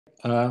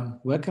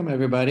Welcome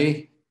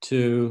everybody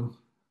to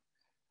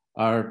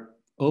our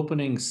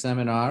opening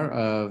seminar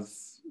of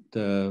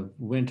the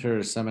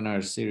winter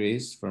seminar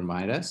series for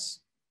MIDAS.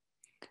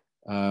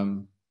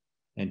 And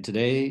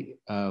today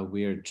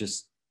we are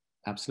just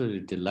absolutely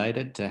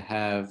delighted to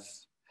have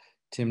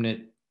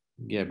Timnit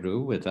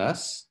Gebru with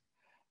us.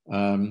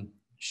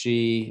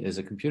 She is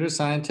a computer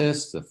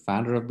scientist, the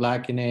founder of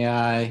Black in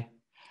AI,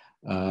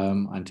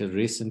 until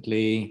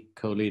recently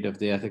co-lead of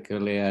the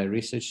ethical AI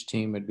research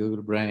team at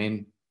Google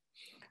Brain.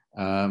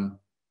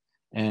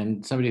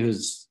 And somebody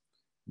who's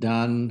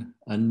done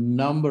a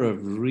number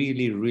of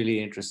really,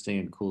 really interesting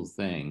and cool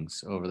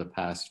things over the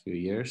past few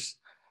years.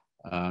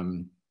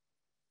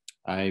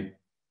 I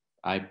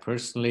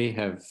personally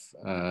have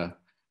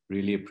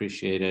really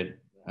appreciated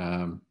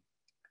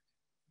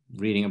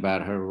reading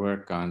about her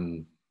work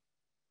on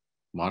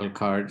model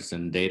cards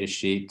and data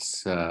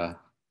sheets,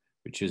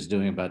 which she was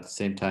doing about the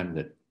same time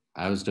that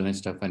I was doing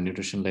stuff on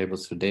nutrition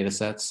labels for data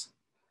sets.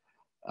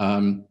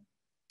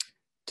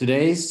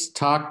 Today's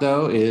talk,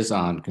 though, is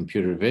on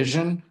computer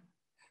vision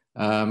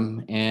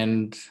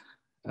and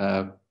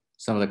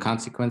some of the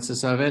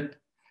consequences of it.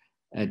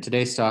 And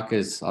today's talk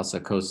is also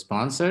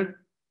co-sponsored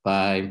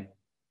by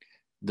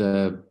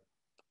the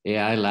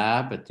AI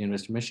Lab at the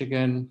University of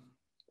Michigan,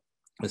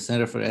 the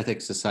Center for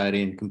Ethics,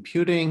 Society, and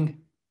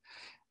Computing,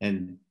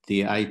 and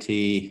the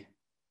IT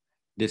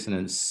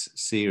Dissonance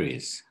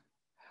series.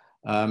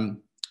 I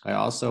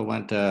also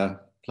want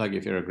to plug,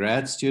 if you're a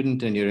grad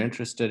student and you're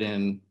interested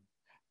in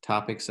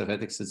topics of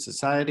ethics and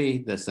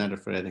society, the Center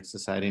for Ethics,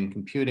 Society, and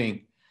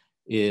Computing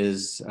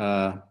is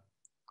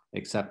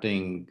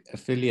accepting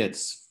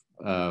affiliates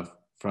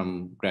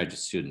from graduate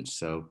students,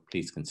 so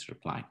please consider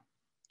applying.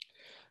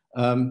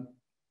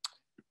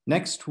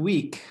 Next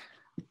week,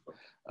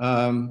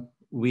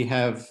 we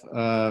have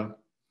our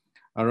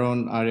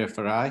own Arya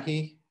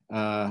Farahi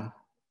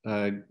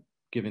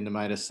giving the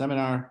MIDAS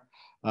seminar,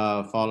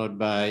 followed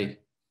by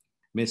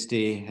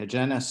Misty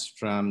Hajanas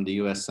from the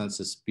US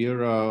Census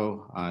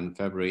Bureau on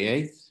February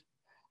 8th,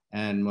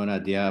 and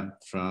Mona Diab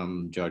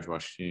from George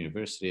Washington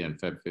University on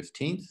Feb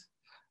 15th.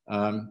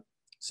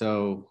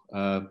 So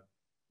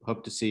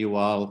hope to see you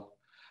all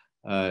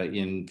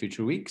in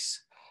future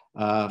weeks.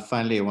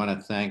 Finally, I want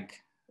to thank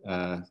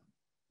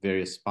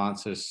various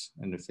sponsors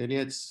and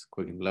affiliates: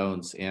 Quicken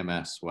Loans,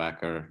 AMS,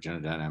 Wacker,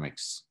 General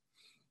Dynamics,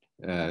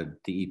 the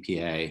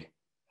EPA.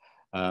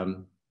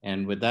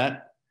 And with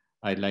that,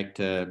 I'd like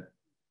to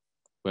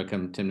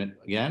welcome Timnit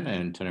again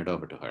and turn it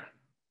over to her.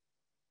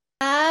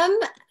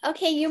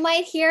 Okay, you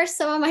might hear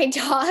some of my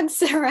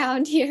dogs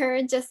around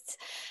here just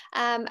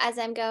as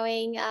I'm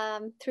going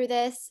through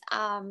this.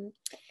 So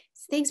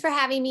thanks for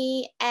having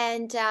me.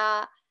 And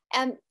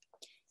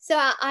so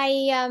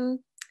I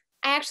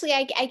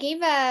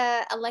gave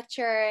a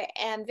lecture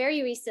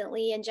very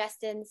recently in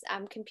Justin's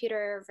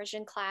computer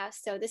vision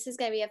class. So this is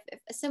going to be a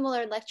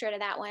similar lecture to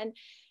that one.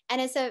 And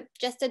it's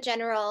just a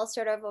general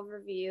sort of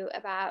overview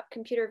about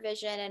computer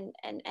vision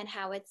and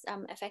how it's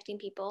affecting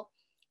people.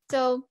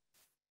 So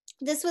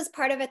this was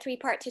part of a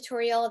 3-part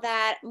tutorial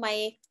that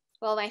my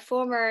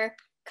former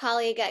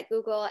colleague at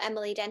Google,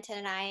 Emily Denton,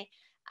 and I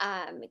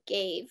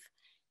gave.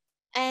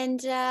 And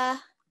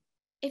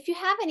if you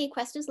have any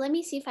questions, let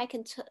me see if I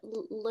can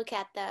look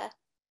at the,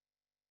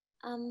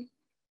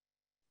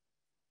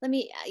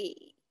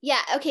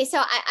 yeah, okay,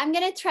 so I'm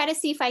gonna try to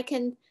see if I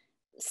can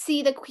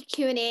see the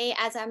Q&A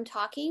as I'm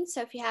talking.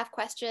 So if you have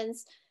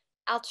questions,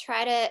 I'll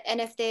try to,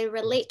 and if they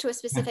relate to a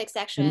specific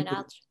section,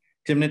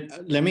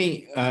 Timnit, let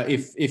me,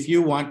 if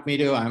you want me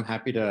to, I'm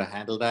happy to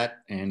handle that,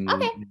 and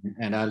okay.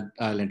 And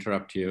I'll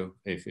interrupt you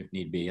if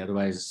need be.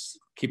 Otherwise,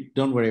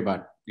 don't worry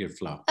about your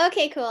flow.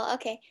 Okay, cool.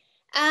 Okay,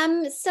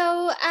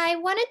 so I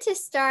wanted to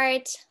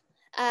start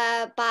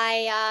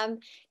by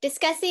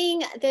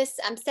discussing this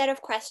set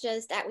of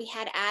questions that we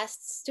had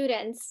asked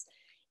students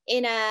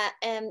in a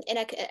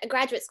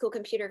graduate school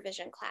computer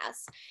vision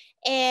class,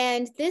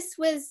 and this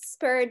was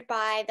spurred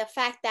by the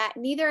fact that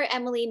neither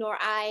Emily nor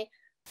I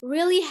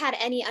really had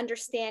any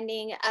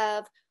understanding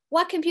of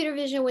what computer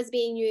vision was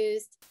being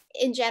used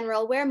in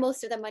general, where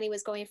most of the money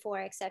was going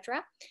for,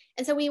 etc.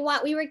 And so we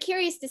were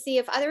curious to see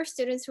if other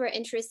students who were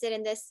interested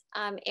in this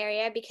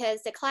area,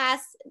 because the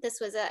class, this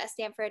was a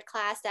Stanford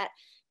class that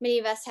many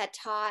of us had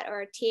taught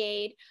or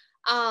TA'd,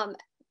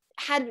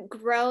 had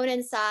grown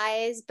in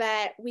size,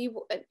 but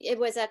it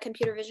was a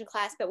computer vision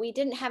class, but we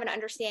didn't have an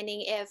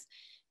understanding if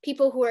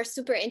people who are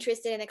super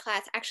interested in the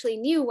class actually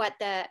knew what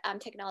the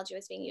technology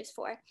was being used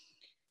for.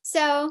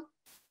 So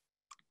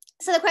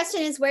the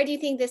question is, where do you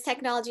think this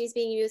technology is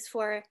being used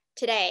for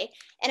today?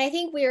 And I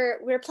think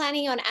we're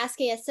planning on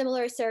asking a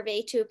similar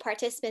survey to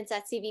participants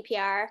at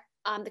CVPR,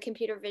 the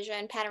Computer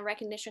Vision Pattern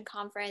Recognition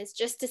Conference,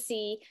 just to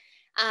see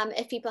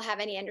if people have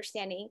any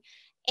understanding.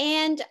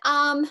 And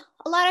a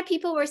lot of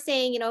people were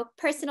saying,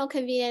 personal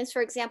convenience,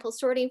 for example,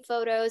 sorting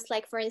photos,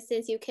 like for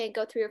instance, you can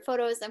go through your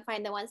photos and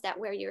find the ones that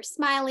where you're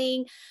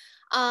smiling,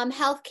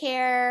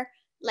 healthcare,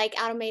 like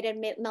automated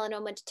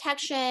melanoma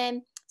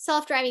detection,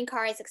 self-driving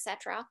cars,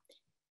 etc.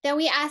 Then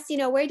we asked,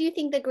 where do you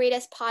think the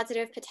greatest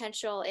positive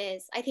potential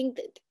is? I think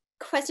the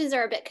questions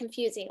are a bit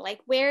confusing. Like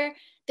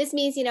this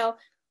means,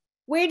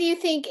 where do you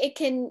think it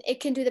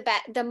can do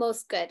the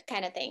most good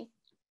kind of thing?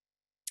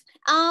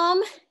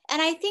 And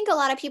I think a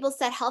lot of people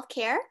said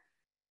healthcare,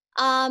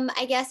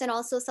 I guess, and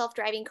also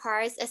self-driving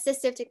cars,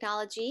 assistive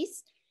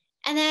technologies.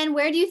 And then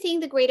where do you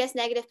think the greatest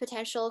negative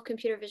potential of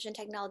computer vision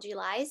technology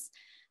lies?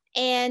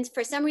 And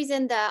for some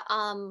reason,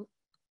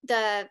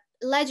 the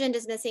legend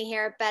is missing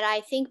here, but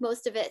I think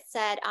most of it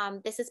said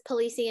this is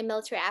policing and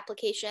military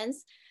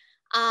applications.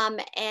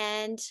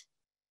 And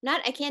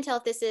I can't tell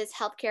if this is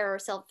healthcare or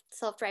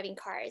self-driving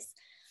cars.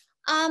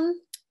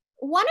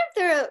 One of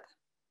the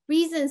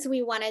reasons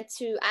we wanted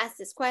to ask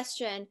this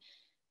question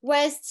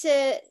was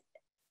to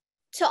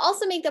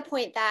also make the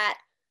point that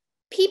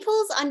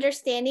people's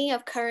understanding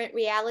of current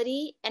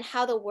reality and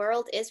how the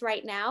world is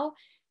right now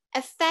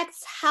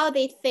affects how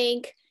they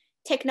think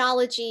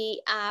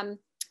technology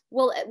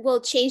will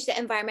change the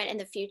environment in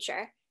the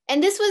future.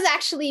 And this was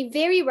actually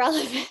very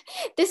relevant.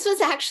 This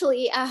was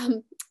actually,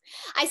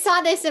 I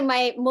saw this in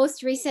my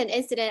most recent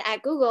incident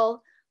at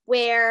Google,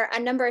 where a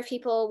number of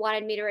people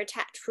wanted me to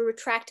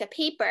retract a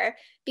paper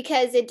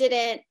because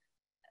it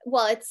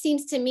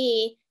seems to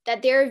me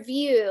that their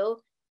view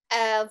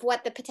of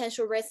what the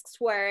potential risks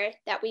were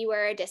that we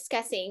were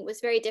discussing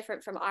was very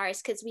different from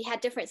ours because we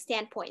had different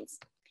standpoints.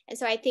 And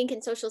so I think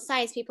in social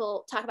science,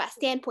 people talk about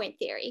standpoint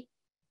theory.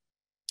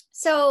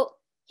 So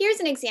here's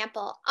an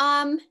example.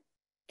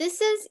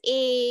 This is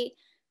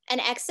an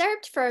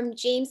excerpt from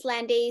James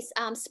Landay's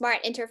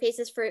Smart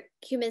Interfaces for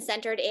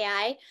Human-Centered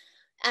AI.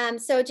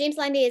 So James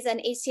Landay is an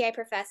HCI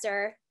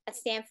professor at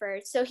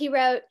Stanford. So he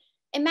wrote,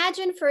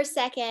 imagine for a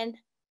second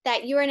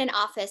that you're in an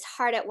office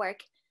hard at work.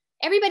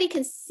 Everybody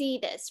can see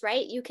this,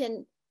 right? You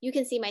can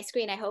see my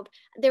screen, I hope.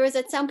 There was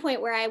at some point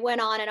where I went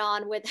on and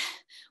on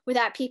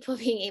without people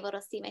being able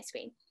to see my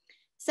screen.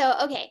 So,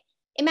 okay,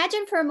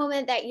 imagine for a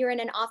moment that you're in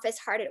an office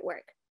hard at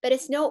work, but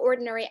it's no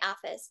ordinary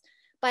office.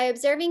 By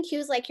observing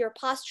cues like your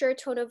posture,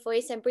 tone of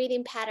voice, and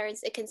breathing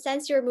patterns, it can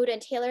sense your mood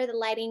and tailor the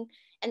lighting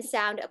and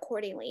sound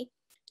accordingly.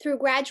 Through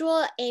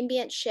gradual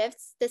ambient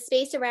shifts, the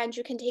space around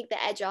you can take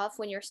the edge off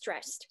when you're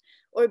stressed,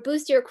 or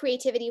boost your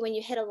creativity when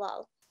you hit a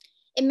lull.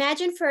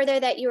 Imagine further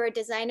that you're a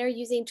designer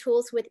using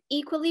tools with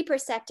equally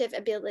perceptive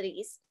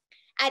abilities.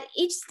 At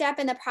each step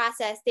in the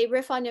process, they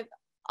riff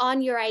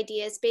on your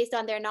ideas based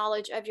on their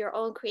knowledge of your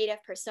own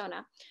creative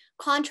persona,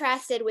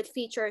 contrasted with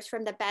features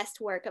from the best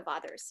work of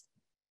others.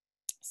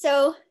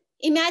 So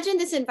imagine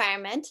this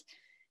environment.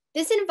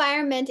 This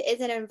environment is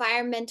an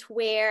environment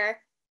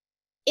where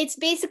it's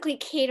basically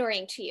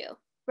catering to you,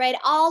 right?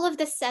 All of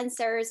the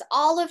sensors,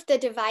 all of the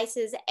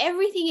devices,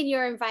 everything in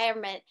your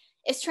environment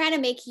is trying to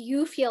make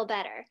you feel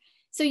better.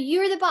 So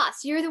you're the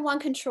boss, you're the one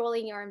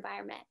controlling your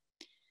environment.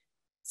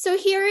 So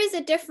here is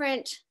a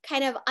different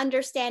kind of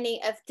understanding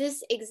of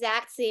this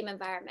exact same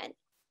environment.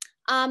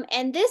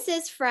 And this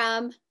is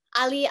from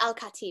Ali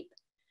Al-Khatib.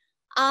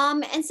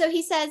 And so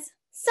he says,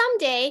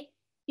 someday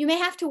you may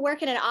have to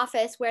work in an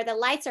office where the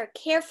lights are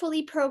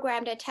carefully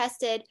programmed and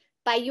tested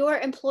by your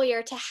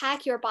employer to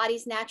hack your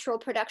body's natural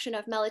production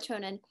of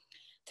melatonin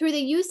through the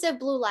use of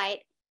blue light,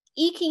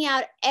 eking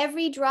out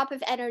every drop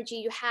of energy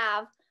you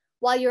have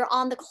while you're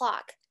on the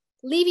clock,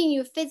 leaving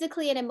you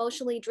physically and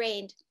emotionally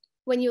drained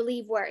when you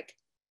leave work.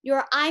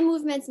 Your eye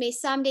movements may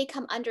someday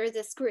come under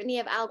the scrutiny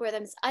of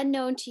algorithms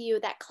unknown to you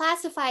that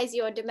classifies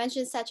you in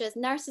dimensions such as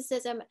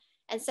narcissism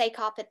and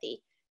psychopathy,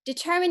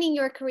 determining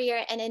your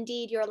career and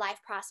indeed your life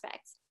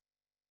prospects.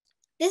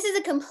 This is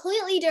a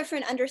completely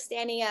different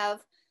understanding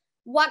of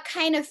what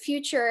kind of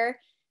future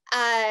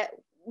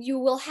you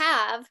will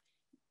have,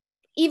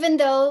 even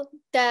though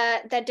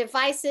the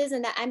devices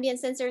and the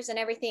ambient sensors and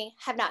everything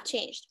have not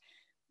changed.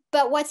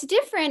 But what's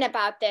different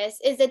about this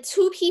is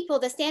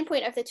the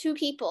standpoint of the two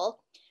people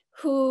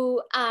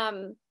who,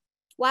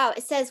 wow,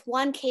 it says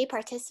 1K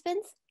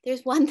participants.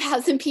 There's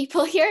 1,000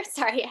 people here.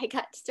 Sorry, I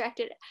got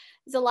distracted.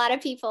 There's a lot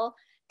of people.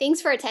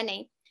 Thanks for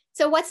attending.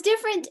 So what's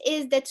different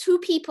is the two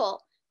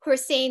people who are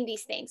saying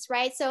these things,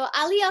 right? So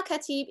Ali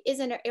Al-Khatib is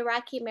an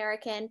Iraqi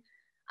American.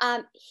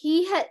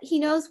 He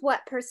knows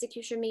what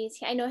persecution means.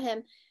 I know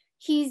him.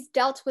 He's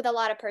dealt with a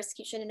lot of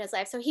persecution in his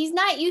life. So he's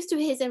not used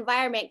to his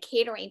environment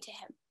catering to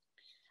him.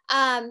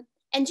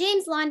 And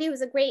James Landay,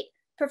 who's a great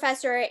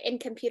professor in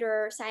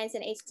computer science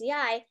and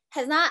HCI,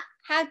 has not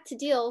had to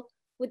deal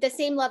with the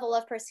same level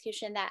of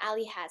persecution that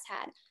Ali has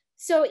had.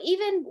 So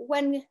even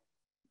when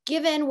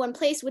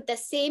placed with the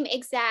same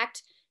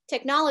exact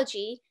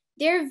technology,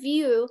 their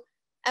view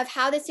of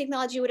how this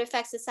technology would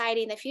affect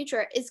society in the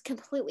future is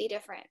completely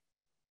different.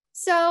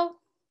 So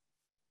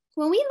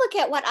when we look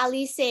at what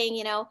Ali's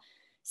saying,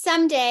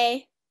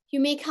 someday you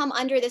may come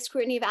under the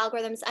scrutiny of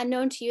algorithms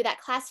unknown to you that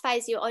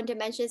classifies you on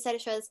dimensions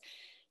such as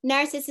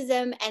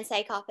narcissism and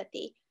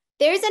psychopathy.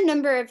 There's a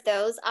number of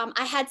those.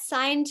 I had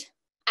signed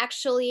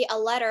actually a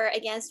letter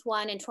against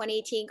one in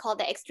 2018 called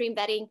the Extreme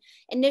Vetting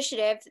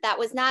Initiative that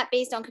was not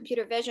based on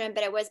computer vision,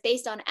 but it was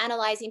based on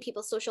analyzing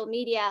people's social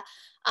media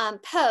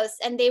posts.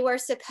 And they were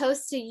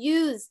supposed to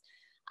use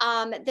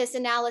this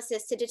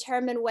analysis to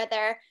determine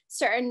whether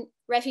certain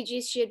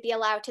refugees should be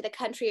allowed to the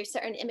country or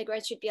certain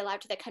immigrants should be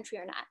allowed to the country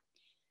or not.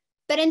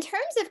 But in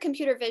terms of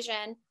computer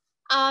vision,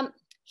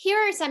 here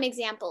are some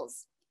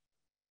examples.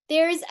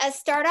 There's a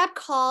startup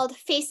called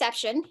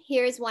Fei-Ception.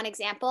 Here's one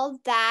example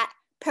that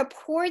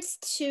purports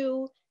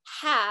to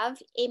have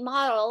a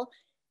model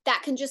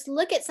that can just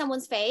look at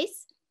someone's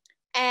face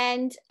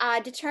and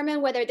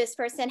determine whether this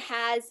person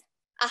has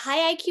a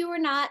high IQ or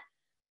not,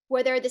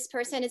 whether this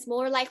person is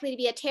more likely to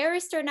be a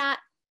terrorist or not,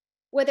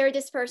 whether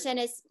this person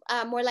is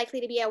more likely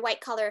to be a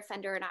white-collar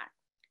offender or not.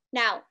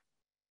 Now,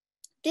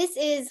 this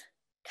is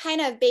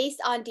kind of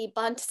based on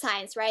debunked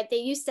science, right? They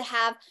used to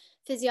have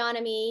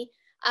physiognomy,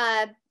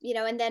 you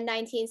know, in the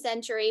 19th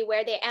century,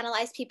 where they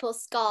analyzed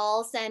people's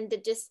skulls and the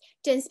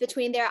distance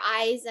between their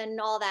eyes and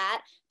all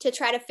that to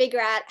try to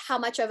figure out how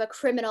much of a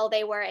criminal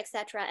they were,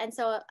 etc. And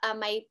so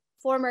my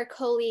former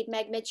colleague,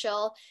 Meg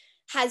Mitchell,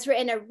 has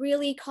written a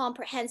really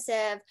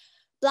comprehensive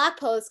blog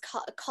post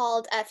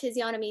called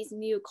Physiognomy's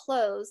New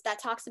Clothes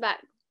that talks about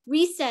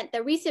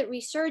the recent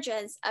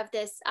resurgence of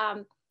this,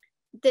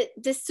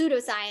 this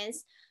pseudoscience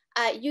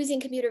using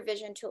computer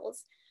vision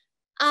tools.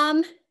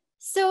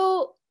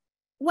 So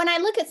when I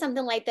look at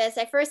something like this,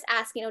 I first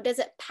ask, you know, does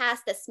it pass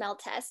the smell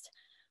test,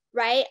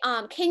 right?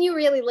 Can you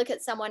really look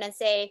at someone and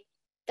say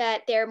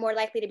that they're more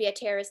likely to be a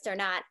terrorist or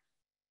not?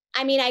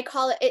 I mean,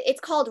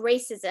 it's called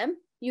racism.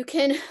 You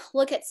can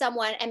look at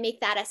someone and make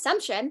that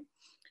assumption,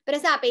 but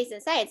it's not based in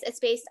science. It's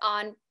based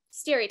on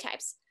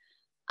stereotypes.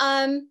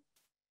 And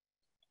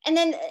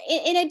then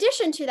in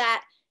addition to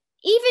that,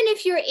 even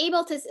if you're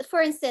able to,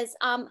 for instance,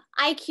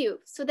 IQ,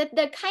 so that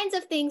the kinds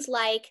of things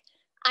like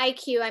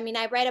IQ, I mean,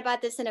 I write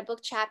about this in a book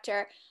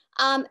chapter,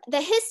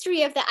 the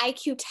history of the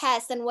IQ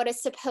test and what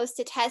it's supposed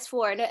to test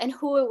for and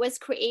who it was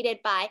created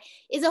by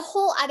is a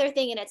whole other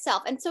thing in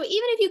itself. And so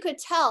even if you could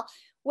tell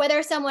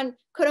whether someone,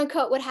 quote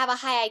unquote, would have a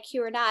high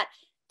IQ or not,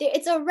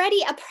 it's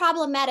already a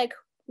problematic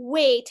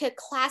way to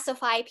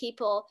classify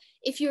people,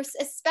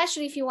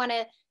 especially if you want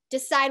to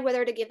decide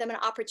whether to give them an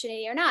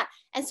opportunity or not.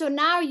 And so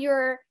now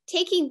you're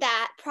taking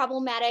that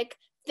problematic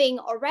thing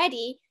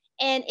already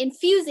and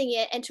infusing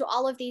it into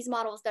all of these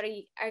models that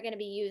are going to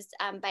be used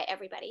by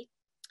everybody.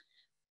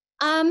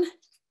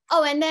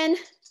 Oh, and then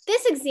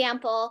this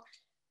example,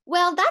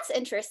 well, that's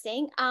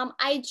interesting.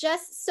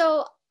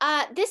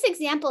 This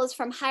example is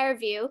from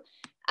HireVue.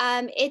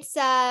 It's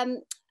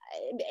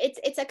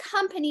a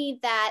company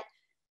that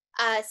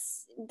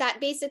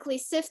basically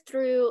sifts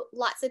through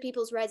lots of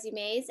people's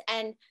resumes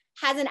and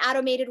has an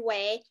automated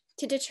way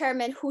to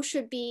determine who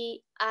should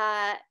be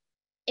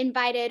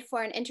invited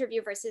for an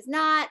interview versus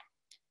not.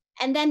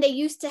 And then they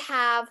used to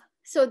have,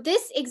 so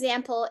this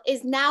example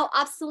is now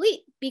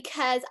obsolete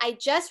because I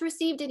just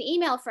received an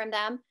email from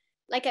them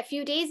like a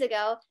few days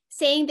ago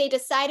saying they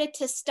decided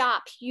to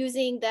stop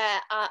using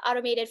the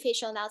automated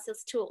facial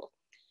analysis tool.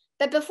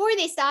 But before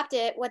they stopped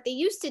it, what they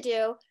used to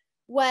do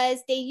was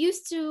they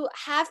used to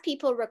have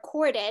people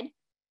recorded,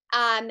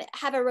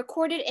 have a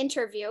recorded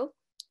interview,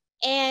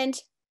 and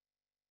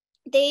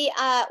they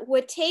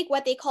would take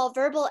what they call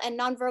verbal and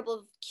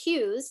nonverbal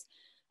cues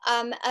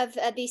of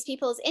these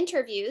people's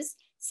interviews.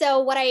 So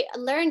what I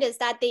learned is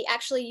that they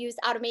actually used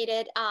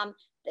automated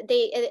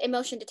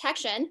emotion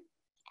detection,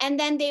 and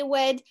then they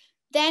would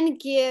then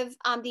give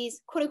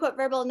these quote unquote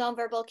verbal,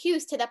 nonverbal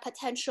cues to the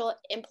potential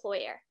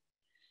employer.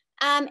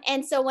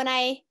 And so when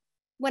I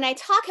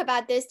talk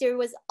about this, there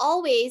was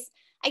always,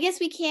 I guess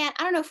we can't,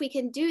 I don't know if we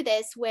can do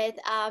this with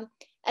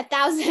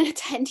 1,000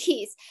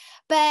 attendees,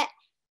 but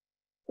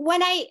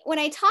when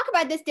I talk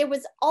about this, there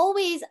was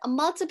always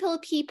multiple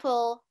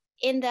people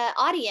in the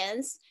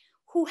audience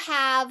who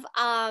have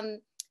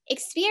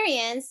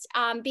experienced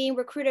being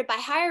recruited by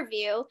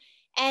HireVue,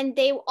 and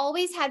they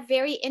always had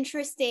very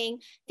interesting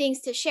things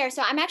to share.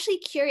 So I'm actually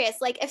curious,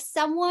 like if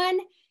someone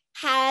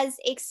has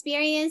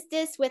experienced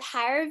this with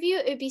HireVue,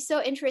 it would be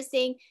so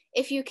interesting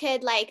if you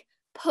could like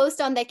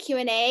post on the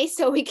Q&A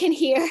so we can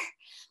hear.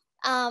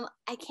 I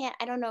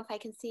don't know if I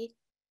can't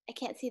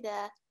see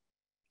the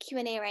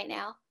Q&A right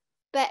now,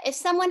 but if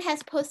someone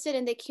has posted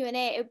in the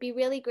Q&A, it would be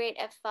really great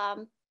if,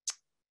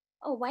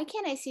 oh, why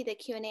can't I see the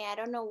Q&A? I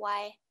don't know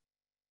why.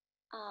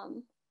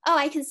 Oh,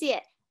 I can see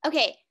it.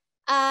 Okay.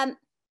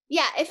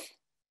 Yeah,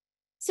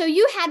 so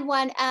you had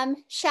one,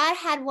 Shad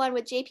had one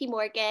with JP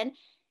Morgan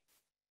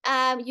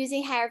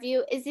using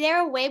HireVue. Is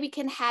there a way we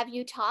can have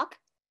you talk,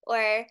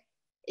 or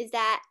is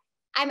that,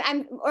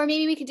 or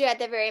maybe we could do it at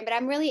the very end, but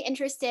I'm really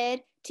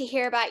interested to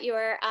hear about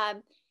your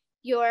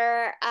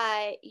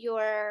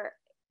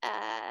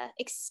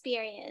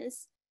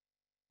experience.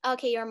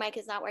 Okay, your mic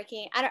is not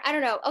working. I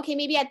don't know. Okay,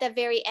 maybe at the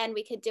very end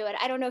we could do it.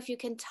 I don't know if you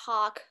can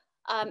talk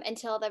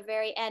until the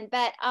very end,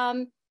 but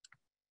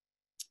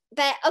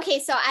okay,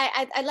 so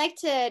I'd like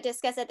to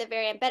discuss at the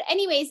very end. But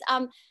anyways,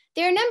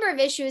 there are a number of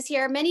issues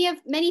here.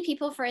 Many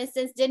people, for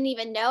instance, didn't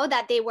even know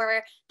that there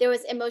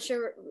was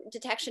emotion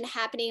detection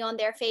happening on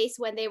their face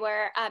when they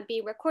were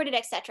being recorded,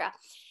 etc.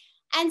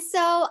 And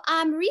so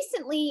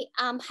recently,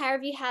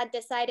 HireVue had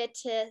decided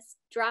to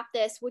drop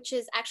this, which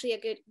is actually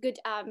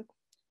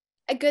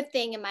a a good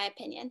thing in my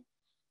opinion.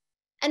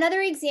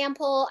 Another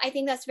example I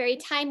think that's very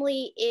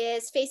timely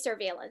is face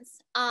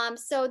surveillance.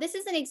 So this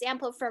is an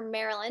example from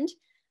Maryland,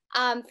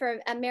 for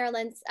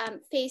Maryland's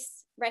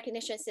face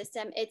recognition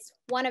system. It's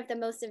one of the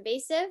most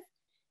invasive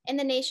in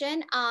the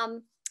nation.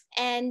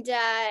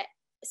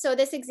 So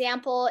this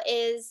example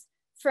is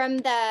from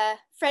the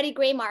Freddie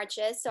Gray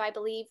marches. So I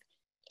believe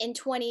in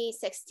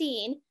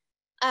 2016,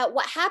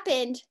 what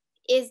happened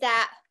is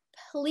that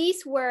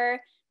police were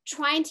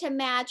trying to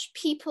match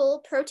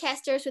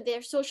protesters with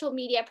their social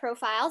media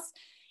profiles.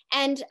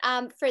 And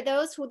for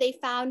those who they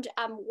found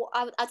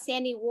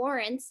outstanding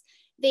warrants,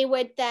 they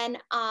would then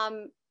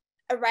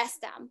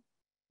arrest them,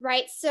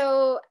 right?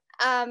 So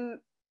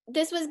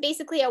this was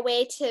basically a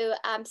way to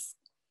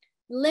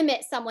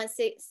limit someone's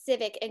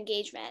civic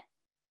engagement.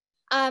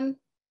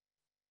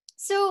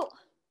 So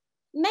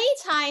many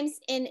times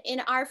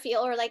in our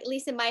field, or like at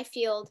least in my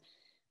field,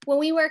 when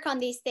we work on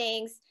these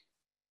things,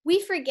 we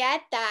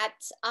forget that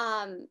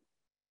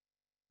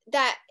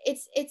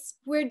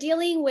we're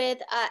dealing with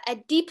a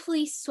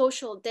deeply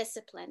social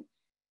discipline,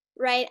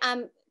 right?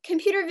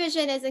 Computer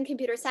vision isn't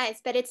computer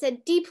science, but it's a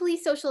deeply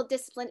social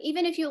discipline.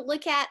 Even if you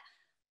look at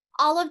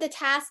all of the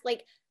tasks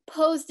like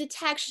pose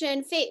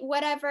detection,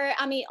 whatever,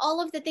 I mean,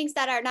 all of the things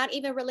that are not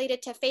even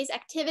related to face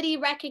activity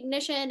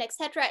recognition,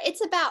 etc.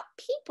 It's about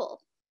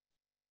people.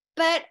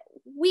 But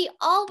we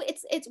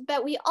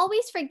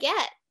always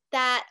forget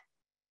that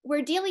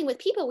we're dealing with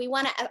people. We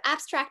want to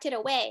abstract it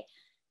away.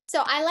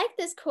 So I like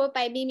this quote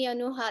by Mimio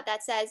Nuha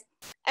that says,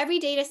 every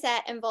data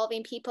set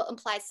involving people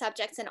implies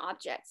subjects and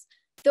objects,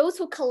 those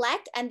who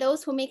collect and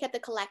those who make up the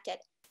collected.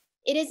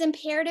 It is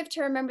imperative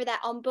to remember that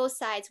on both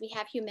sides, we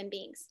have human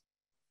beings.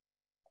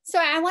 So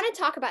I want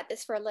to talk about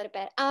this for a little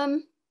bit.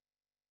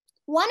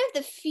 One of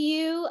the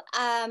few,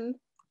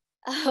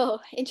 oh,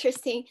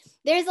 interesting.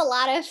 There's a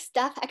lot of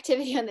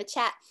activity on the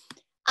chat.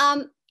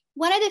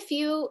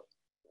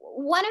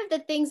 One of the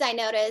things I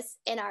notice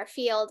in our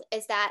field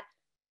is that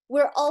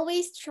we're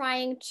always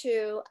trying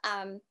to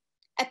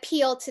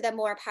appeal to the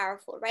more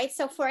powerful, right?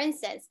 So for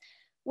instance,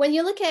 when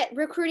you look at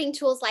recruiting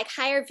tools like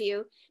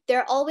HireVue,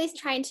 they're always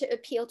trying to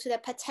appeal to the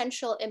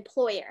potential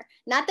employer,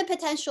 not the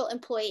potential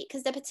employee,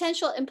 because the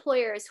potential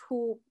employer is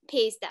who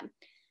pays them.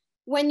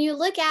 When you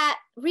look at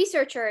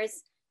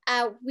researchers,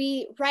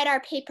 we write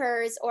our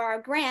papers or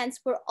our grants,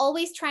 we're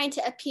always trying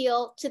to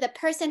appeal to the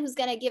person who's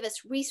going to give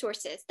us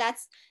resources. That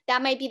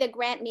might be the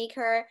grant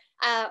maker,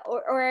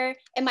 or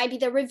it might be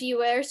the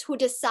reviewers who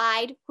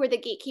decide, who are the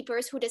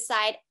gatekeepers who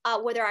decide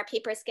whether our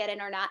papers get in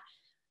or not.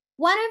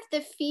 One of the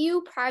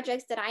few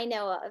projects that I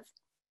know of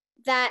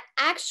that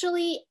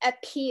actually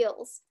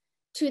appeals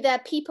to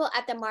the people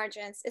at the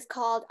margins is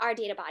called Our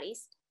Data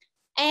Bodies.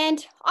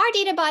 And Our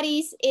Data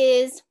Bodies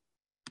is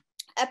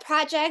a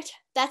project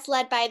that's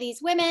led by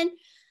these women.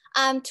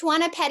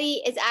 Tuana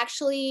Petty is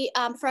actually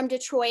from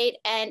Detroit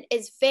and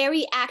is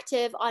very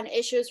active on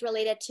issues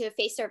related to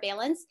face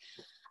surveillance.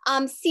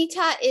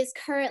 Sita is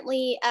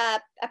currently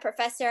a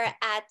professor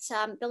at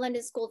the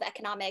London School of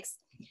Economics.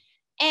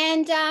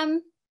 And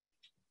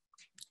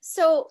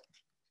so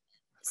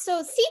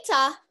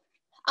Sita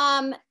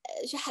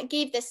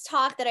gave this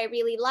talk that I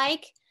really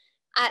like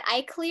at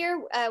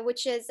ICLEAR,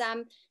 which is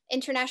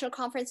International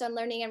Conference on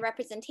Learning and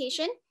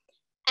Representation.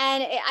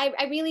 And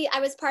I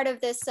was part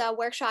of this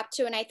workshop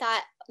too, and I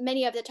thought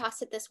many of the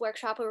talks at this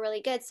workshop were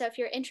really good. So if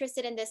you're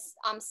interested in this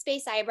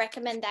space, I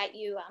recommend that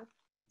you,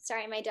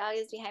 sorry, my dog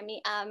is behind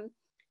me,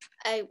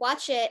 I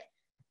watch it.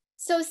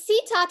 So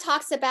Sita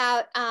talks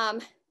about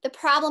the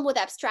problem with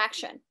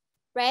abstraction,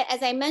 right?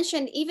 As I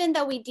mentioned, even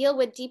though we deal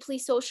with deeply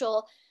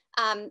social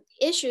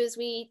issues,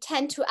 we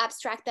tend to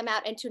abstract them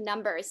out into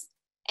numbers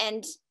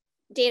and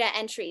data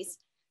entries.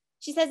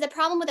 She says the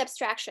problem with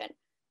abstraction.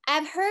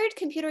 I've heard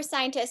computer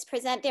scientists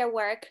present their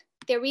work,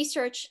 their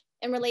research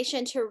in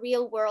relation to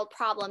real world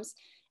problems,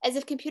 as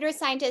if computer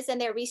scientists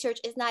and their research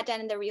is not done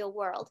in the real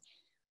world.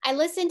 I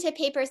listened to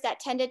papers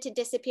that tended to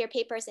disappear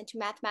papers into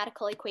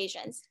mathematical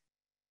equations.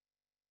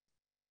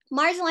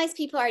 Marginalized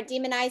people are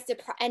demonized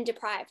and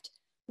deprived.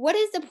 What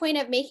is the point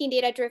of making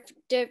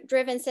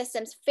data-driven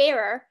systems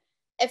fairer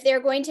if they're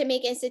going to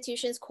make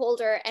institutions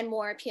colder and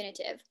more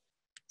punitive?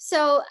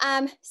 So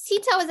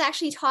Sita was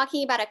actually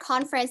talking about a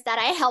conference that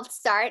I helped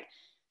start,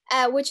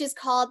 which is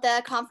called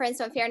the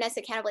Conference on Fairness,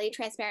 Accountability,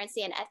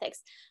 Transparency, and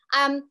Ethics.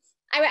 I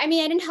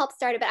mean, I didn't help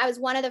start it, but I was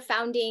one of the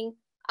founding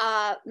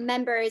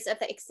members of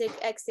the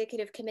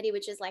executive committee,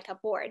 which is like a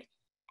board.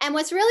 And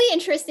what's really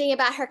interesting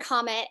about her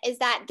comment is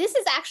that this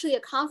is actually a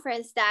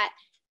conference that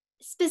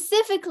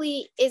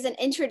specifically is an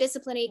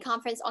interdisciplinary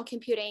conference on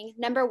computing,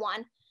 number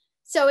one.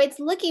 So it's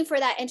looking for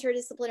that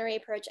interdisciplinary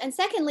approach. And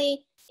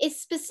secondly,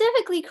 it's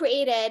specifically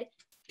created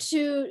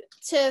to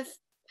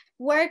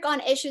work on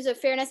issues of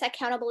fairness,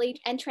 accountability,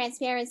 and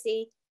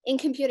transparency in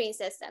computing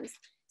systems.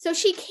 So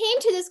she came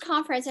to this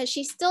conference and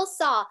she still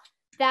saw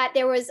that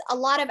there was a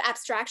lot of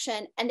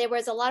abstraction and there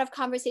was a lot of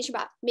conversation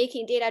about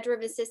making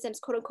data-driven systems,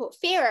 quote unquote,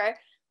 fairer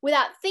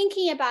without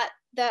thinking about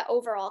the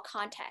overall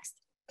context.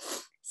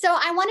 So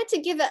I wanted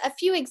to give a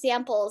few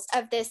examples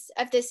of this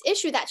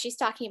issue that she's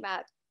talking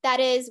about. That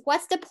is,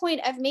 what's the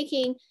point of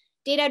making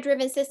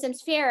data-driven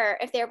systems fairer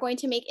if they're going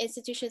to make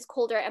institutions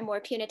colder and more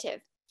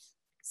punitive?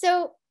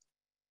 So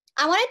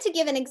I wanted to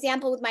give an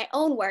example with my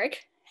own work,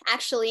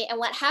 actually, and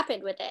what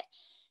happened with it.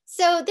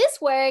 So this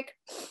work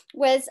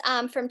was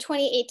from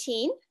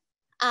 2018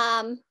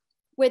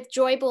 with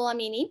Joy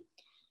Bulamini.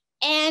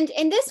 And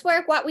in this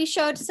work, what we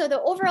showed, so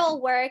the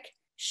overall work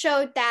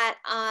showed that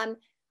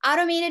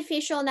automated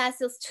facial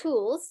analysis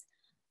tools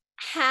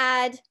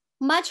had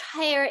much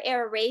higher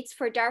error rates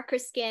for darker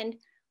skinned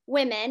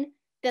women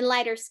than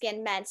lighter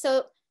skinned men.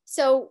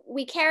 So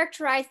we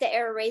characterized the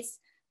error rates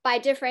by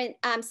different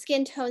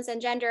skin tones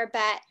and gender,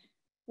 but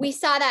we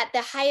saw that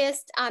the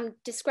highest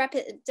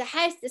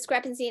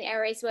discrepancy in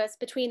error rates was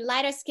between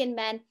lighter skinned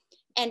men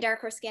and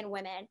darker skinned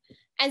women.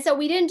 And so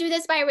we didn't do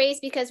this by race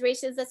because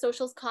race is a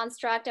social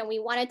construct, and we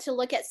wanted to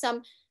look at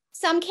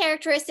some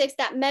characteristics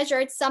that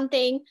measured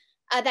something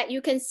that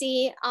you can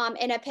see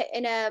in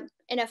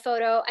a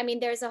photo. I mean,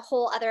 there's a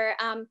whole other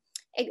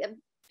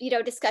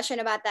discussion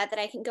about that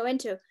I can go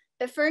into.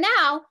 But for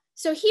now,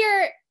 so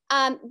here,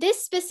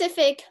 this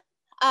specific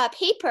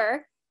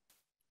paper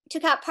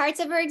took out parts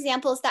of our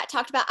examples that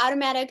talked about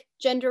automatic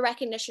gender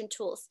recognition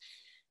tools.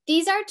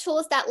 These are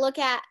tools that look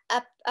at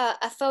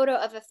a photo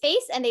of a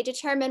face and they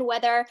determine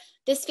whether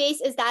this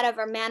face is that of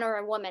a man or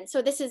a woman.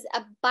 So this is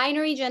a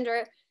binary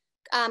gender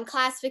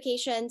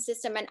classification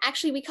system. And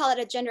actually we call it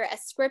a gender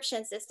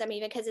ascription system,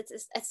 even because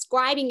it's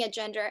ascribing a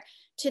gender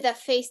to the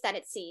face that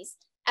it sees,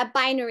 a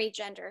binary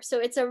gender. So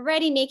it's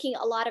already making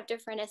a lot of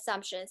different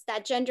assumptions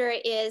that gender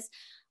is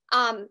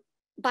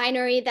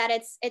binary, that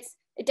it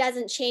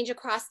doesn't change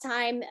across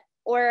time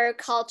or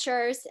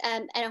cultures,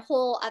 and a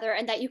whole other,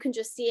 and that you can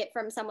just see it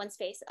from someone's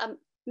face.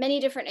 Many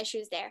different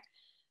issues there.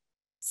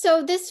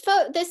 So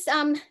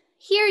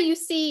here you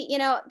see,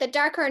 the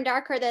darker and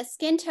darker the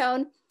skin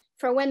tone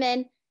for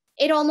women,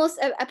 it almost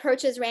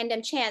approaches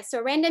random chance.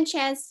 So random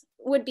chance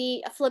would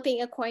be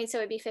flipping a coin, so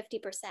it would be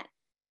 50%.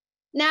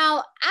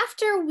 Now,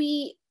 after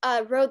we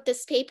wrote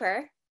this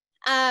paper,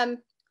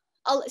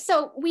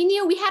 so we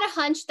knew, we had a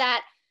hunch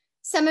that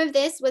some of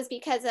this was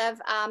because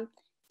of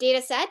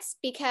data sets,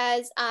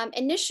 because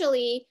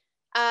initially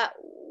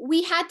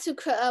we had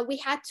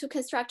to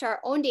construct our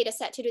own data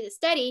set to do the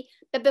study.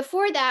 But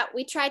before that,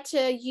 we tried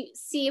to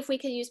see if we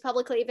could use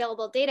publicly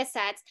available data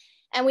sets.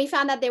 And we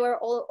found that they were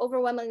all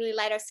overwhelmingly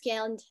lighter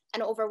skinned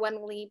and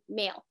overwhelmingly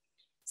male.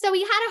 So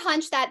we had a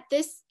hunch that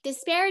this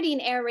disparity in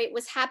error rate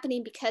was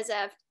happening because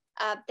of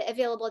the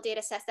available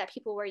data sets that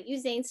people were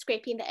using,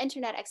 scraping the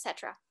internet,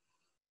 etc.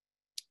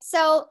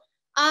 So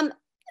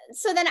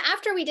then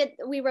after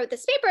we wrote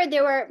this paper,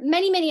 there were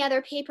many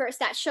other papers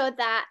that showed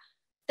that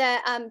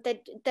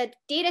the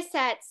data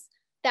sets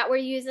that were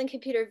used in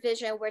computer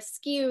vision were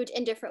skewed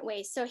in different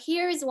ways. So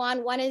here's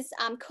one. One is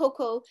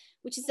COCO,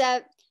 which is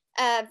a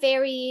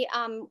very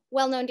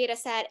well-known data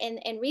set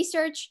in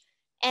research.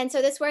 And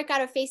so this work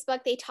out of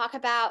Facebook, they talk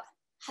about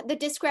the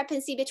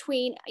discrepancy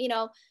between,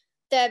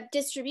 the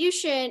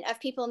distribution of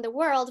people in the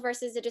world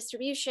versus the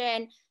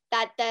distribution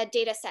that the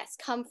data sets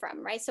come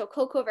from, right? So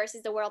COCO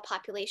versus the world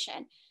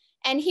population.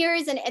 And here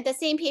is the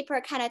same paper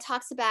kind of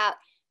talks about,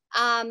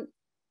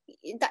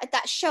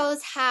 that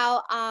shows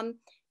how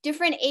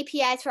different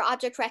APIs for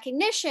object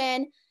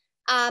recognition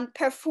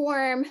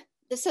perform,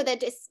 so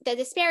that the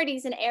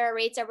disparities in error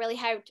rates are really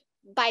high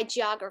by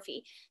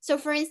geography. So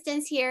for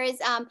instance, here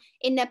is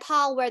in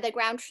Nepal, where the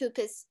ground truth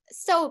is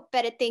soap,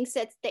 but it thinks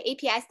the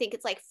APIs think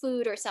it's like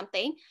food or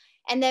something.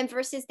 And then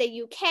versus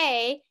the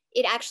UK,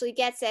 it actually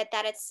gets it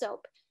that it's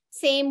soap.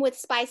 Same with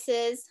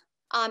spices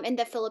in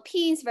the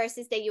Philippines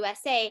versus the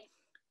USA.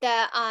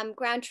 The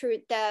ground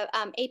truth, the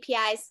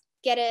APIs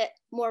get it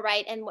more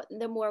right in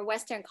the more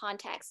Western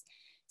context.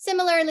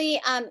 Similarly,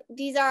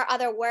 these are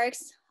other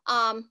works.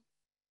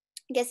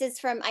 This is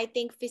from, I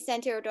think,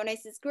 Vicente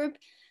Ordonez's group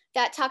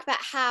that talk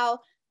about how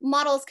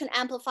models can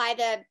amplify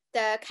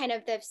the kind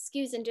of the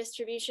skews in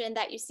distribution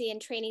that you see in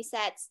training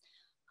sets.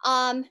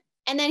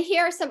 And then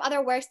here are some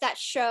other works that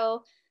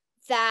show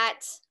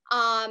that,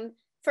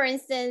 for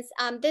instance,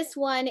 this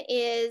one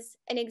is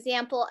an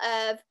example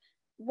of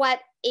what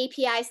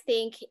APIs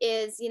think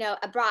is,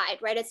 a bride,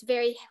 right? It's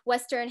very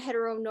Western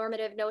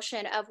heteronormative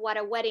notion of what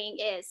a wedding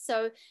is.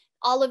 So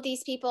all of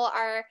these people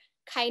are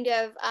kind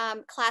of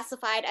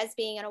classified as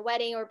being in a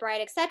wedding or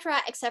bride, etc.,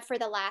 except for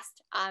the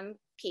last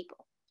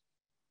people.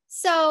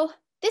 So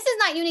this is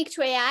not unique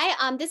to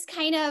AI. This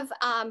kind of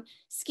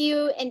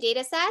skew in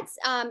data sets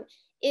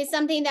is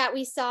something that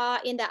we saw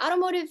in the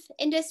automotive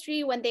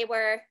industry when they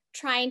were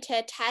trying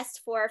to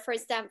test for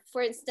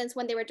instance,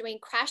 when they were doing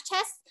crash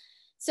tests.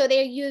 So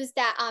they used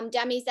that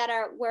dummies that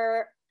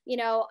were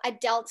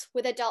adult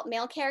with adult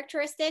male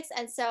characteristics,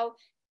 and so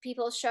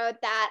people showed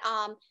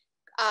that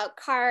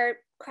car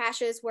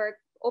crashes were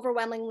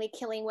overwhelmingly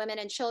killing women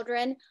and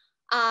children.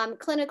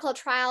 Clinical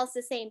trials,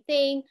 the same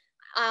thing.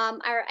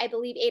 I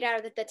believe 8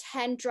 out of the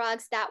 10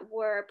 drugs that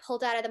were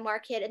pulled out of the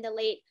market in the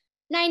late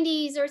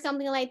 90s or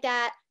something like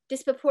that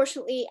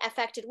disproportionately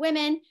affected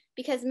women,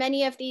 because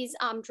many of these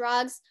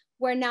drugs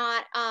were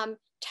not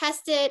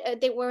tested.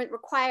 They weren't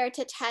required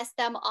to test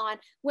them on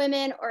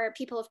women or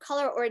people of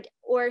color,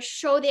 or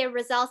show their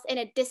results in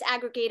a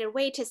disaggregated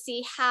way to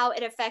see how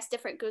it affects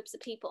different groups of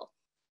people.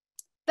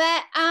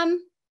 But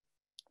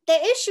the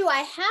issue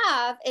I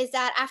have is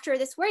that after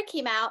this work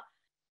came out,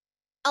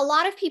 a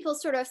lot of people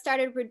sort of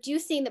started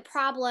reducing the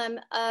problem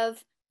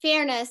of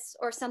fairness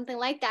or something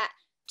like that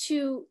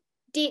to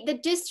the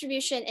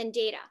distribution in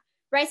data,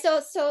 right?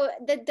 So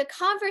the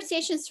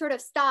conversation sort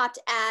of stopped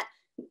at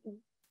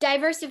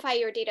diversify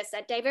your data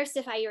set,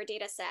 diversify your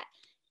data set.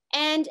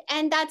 And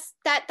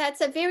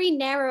that's a very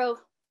narrow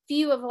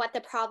view of what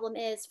the problem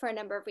is for a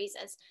number of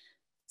reasons.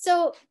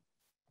 So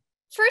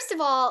first of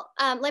all,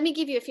 let me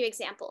give you a few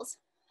examples.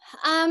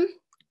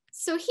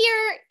 So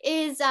here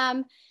is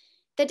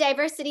the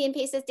diversity in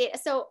faces data.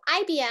 So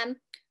IBM,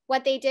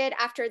 what they did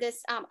after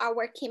this, our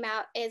work came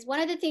out, is one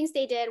of the things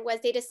they did was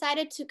they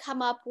decided to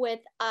come up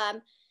with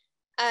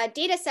a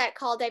data set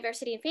called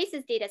diversity in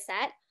faces data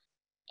set.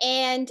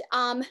 And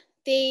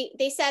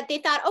they said, they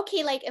thought,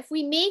 okay, like if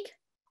we make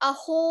a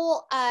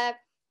whole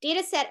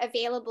data set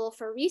available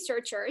for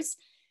researchers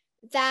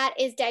that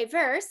is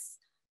diverse,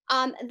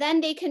 then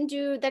they can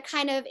do the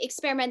kind of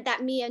experiment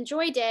that me and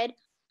Joy did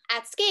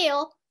at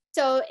scale.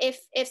 So if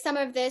some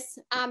of this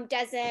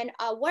doesn't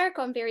work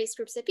on various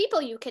groups of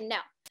people, you can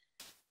know.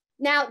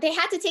 Now they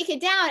had to take it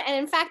down. And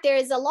in fact, there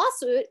is a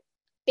lawsuit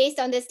based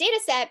on this data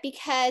set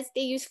because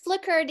they use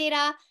Flickr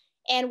data.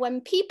 And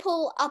when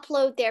people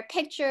upload their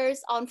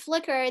pictures on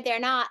Flickr, they're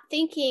not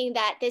thinking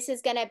that this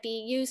is gonna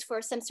be used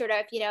for some sort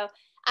of,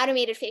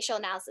 automated facial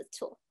analysis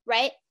tool,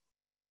 right?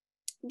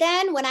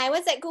 Then when I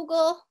was at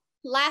Google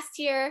last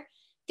year,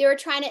 they were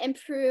trying to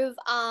improve,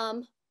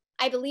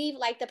 I believe,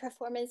 like the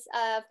performance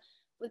of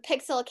with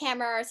pixel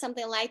camera or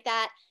something like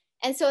that.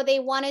 And so they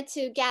wanted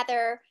to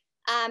gather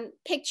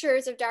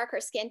pictures of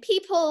darker skinned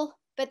people,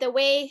 but the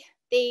way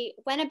they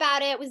went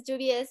about it was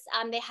dubious.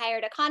 They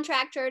hired a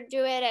contractor to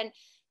do it, and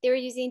they were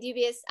using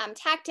dubious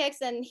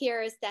tactics, and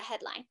here is the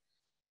headline.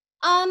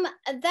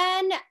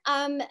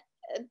 Then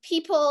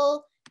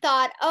people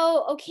thought,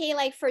 oh, okay,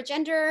 like for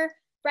gender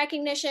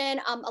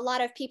recognition, a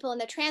lot of people in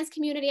the trans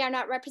community are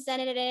not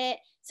represented in it,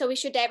 so we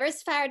should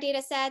diversify our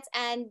data sets,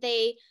 and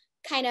they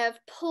kind of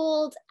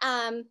pulled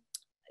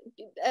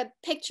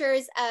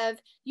pictures of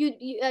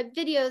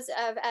videos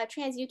of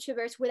trans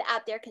YouTubers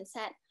without their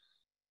consent.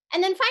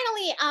 And then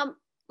finally,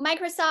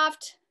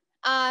 Microsoft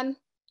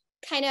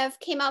kind of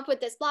came up with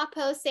this blog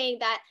post saying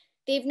that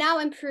they've now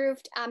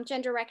improved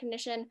gender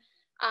recognition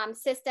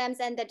systems,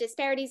 and the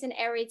disparities in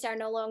error rates are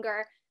no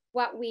longer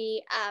what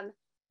we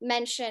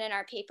mention in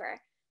our paper.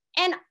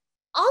 And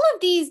all of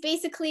these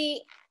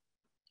basically,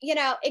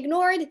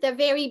 ignored the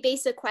very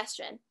basic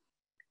question.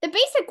 The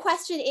basic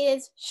question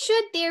is,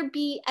 should there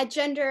be a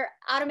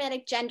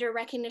automatic gender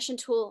recognition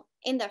tool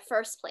in the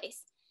first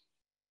place?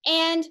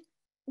 And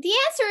the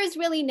answer is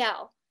really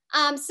no.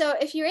 So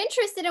if you're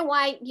interested in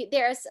why,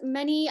 there's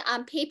many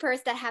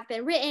papers that have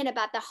been written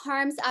about the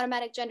harms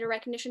automatic gender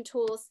recognition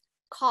tools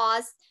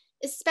cause,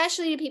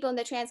 especially to people in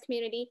the trans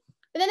community.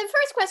 But then the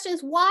first question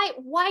is,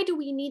 why do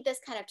we need this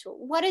kind of tool?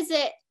 What is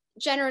it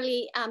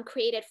generally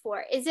created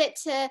for? Is it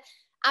to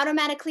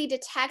automatically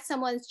detect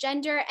someone's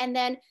gender and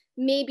then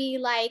maybe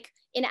like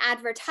in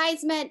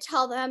advertisement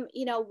tell them,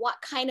 what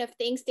kind of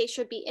things they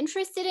should be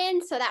interested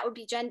in? So that would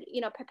be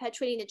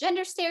perpetuating the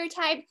gender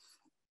stereotype.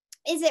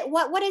 Is it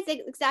what is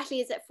it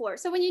exactly is it for?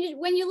 So when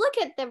you look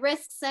at the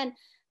risks and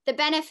the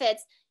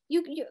benefits,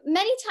 you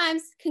many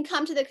times can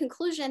come to the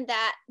conclusion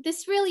that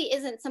this really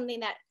isn't something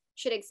that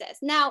should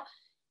exist. Now,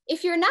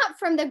 if you're not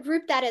from the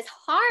group that is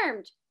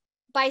harmed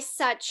by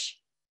such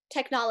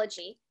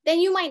technology, then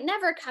you might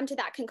never come to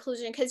that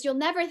conclusion because you'll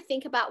never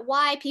think about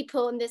why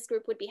people in this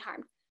group would be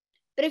harmed.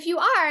 But if you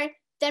are,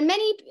 then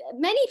many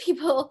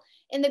people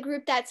in the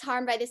group that's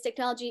harmed by this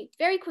technology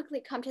very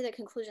quickly come to the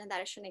conclusion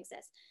that it shouldn't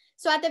exist.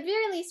 So at the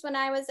very least, when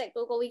I was at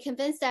Google, we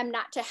convinced them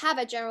not to have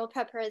a general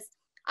purpose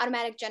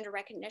automatic gender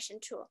recognition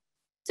tool.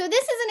 So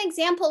this is an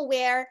example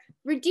where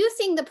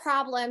reducing the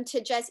problem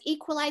to just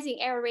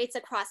equalizing error rates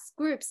across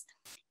groups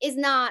is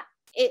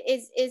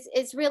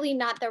really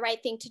not the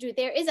right thing to do.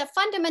 There is a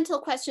fundamental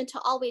question to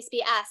always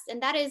be asked,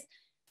 and that is,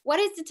 what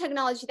is the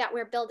technology that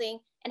we're building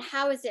and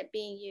how is it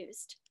being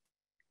used?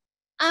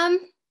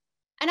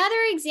 Another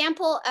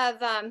example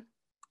of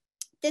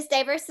this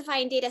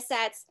diversifying data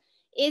sets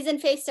is in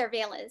face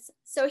surveillance.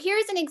 So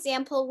here's an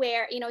example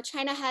where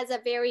China has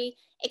a very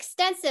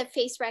extensive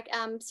face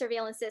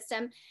surveillance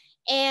system,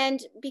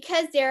 and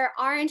because there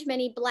aren't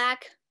many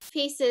Black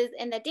faces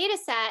in the data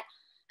set,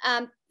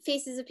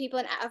 faces of people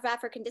of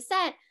African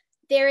descent,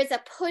 there is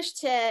a push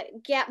to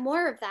get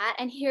more of that.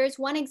 And here's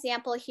one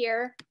example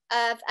here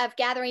of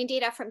gathering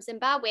data from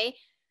Zimbabwe.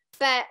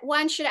 But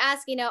one should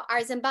ask,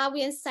 are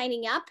Zimbabweans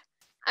signing up?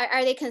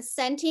 Are they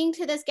consenting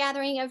to this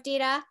gathering of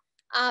data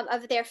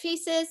of their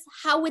faces?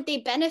 How would they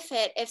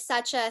benefit if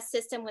such a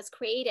system was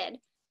created?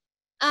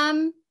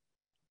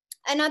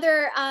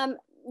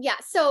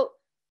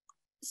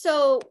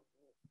 So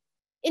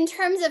in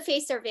terms of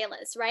face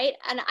surveillance, right?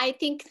 And I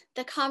think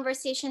the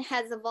conversation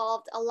has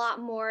evolved a lot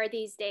more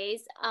these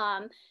days,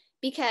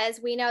 because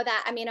we know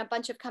that, I mean, a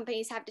bunch of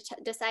companies have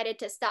decided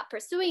to stop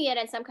pursuing it,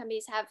 and some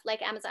companies have,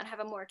 like Amazon,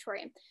 have a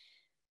moratorium.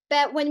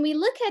 But when we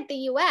look at the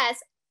US,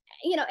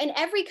 you know, in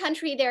every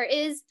country, there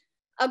is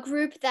a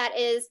group that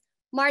is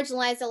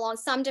marginalized along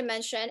some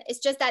dimension. It's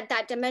just that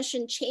that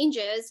dimension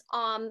changes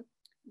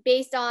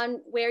based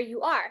on where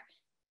you are.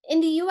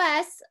 In the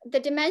US, the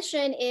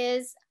dimension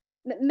is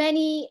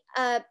many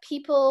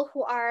people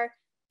who are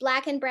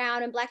Black and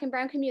Brown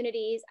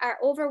communities are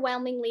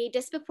overwhelmingly,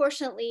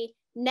 disproportionately,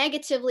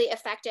 negatively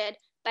affected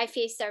by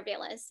face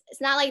surveillance.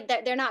 It's not like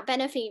they're not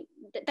benefiting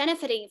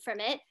from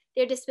it.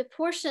 They're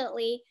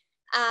disproportionately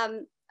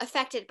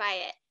affected by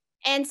it.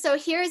 And so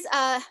here's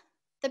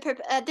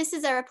this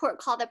is a report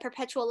called the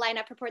Perpetual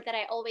Lineup Report that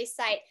I always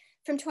cite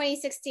from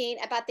 2016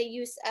 about the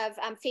use of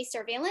face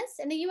surveillance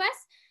in the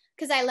US,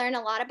 because I learned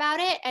a lot about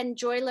it, and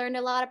Joy learned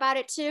a lot about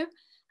it too.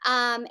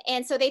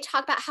 And so they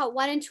talk about how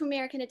 1 in 2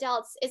 American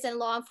adults is in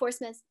law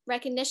enforcement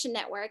recognition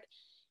network,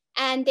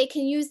 and they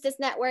can use this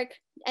network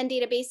and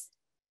database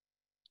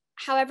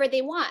however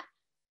they want.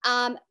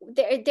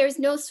 There's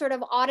no sort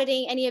of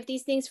auditing any of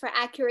these things for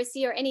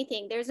accuracy or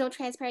anything. There's no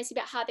transparency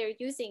about how they're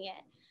using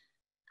it.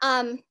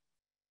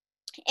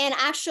 And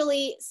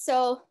actually,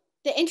 so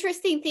the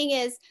interesting thing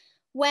is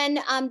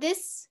when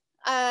this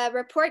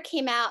report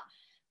came out,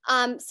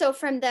 so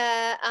from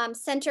the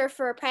Center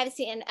for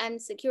Privacy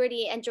and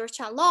Security and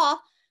Georgetown Law,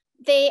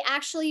 they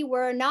actually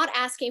were not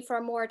asking for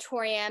a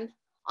moratorium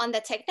on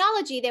the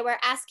technology. They were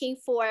asking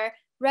for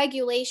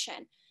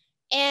regulation.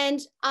 And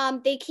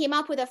they came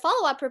up with a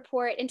follow-up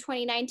report in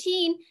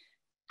 2019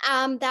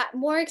 that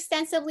more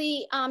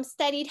extensively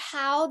studied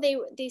how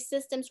these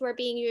systems were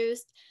being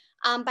used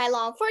by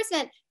law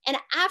enforcement, and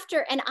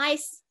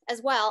ICE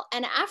as well.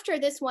 And after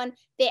this one,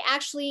 they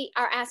actually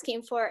are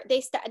asking for,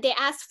 they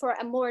asked for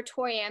a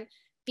moratorium,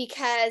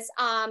 because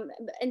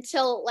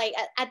until, like,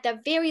 at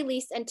the very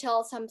least,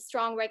 until some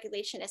strong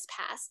regulation is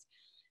passed.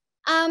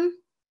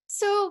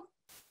 So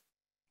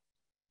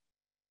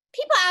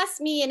people ask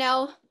me, you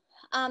know,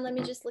 let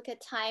me just look at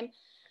time.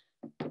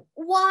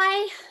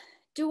 Why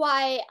do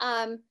I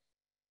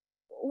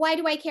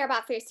care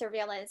about face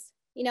surveillance?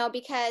 You know,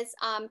 because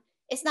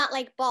it's not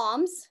like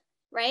bombs,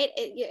 right?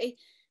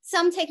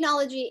 Some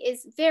technology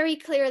is very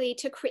clearly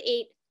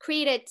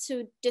created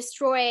to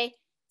destroy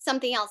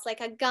something else,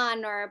 like a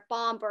gun or a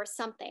bomb or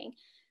something,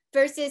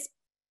 versus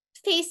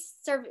face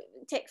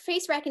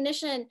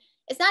recognition.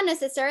 It's not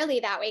necessarily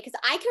that way, because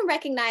I can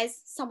recognize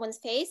someone's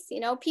face.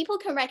 You know, people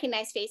can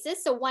recognize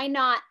faces, so why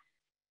not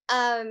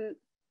have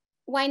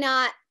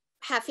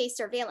face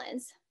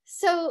surveillance?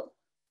 So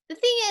the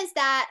thing is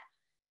that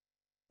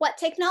what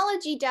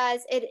technology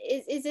does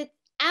is it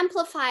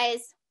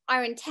amplifies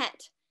our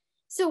intent.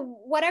 So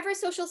whatever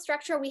social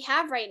structure we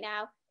have right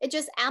now, it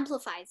just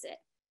amplifies it,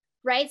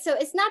 right? So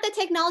it's not the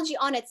technology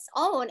on its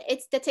own,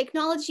 it's the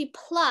technology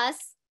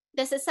plus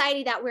the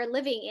society that we're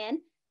living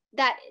in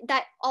that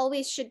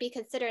always should be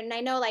considered. And I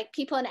know, like,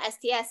 people in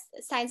STS,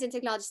 Science and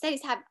Technology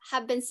Studies,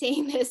 have been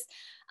saying this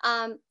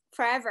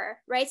forever,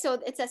 right? So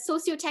it's a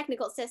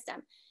socio-technical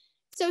system.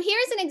 So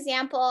here's an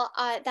example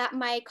that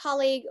my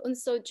colleague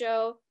Unso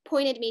Jo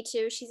pointed me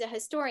to. She's a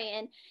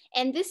historian.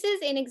 And this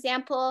is an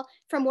example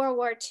from World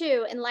War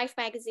II in Life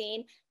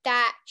magazine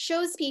that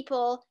shows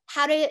people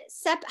how to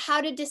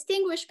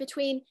distinguish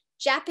between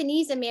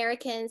Japanese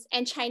Americans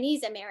and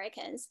Chinese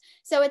Americans.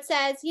 So it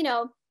says, you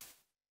know,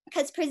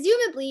 because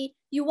presumably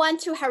you want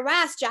to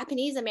harass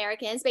Japanese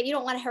Americans, but you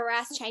don't want to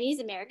harass Chinese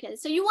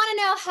Americans. So you want to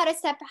know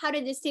how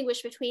to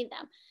distinguish between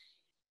them.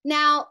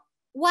 Now,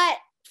 what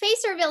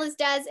face surveillance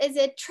does is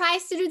it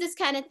tries to do this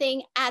kind of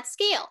thing at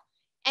scale.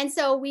 And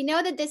so we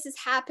know that this is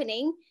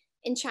happening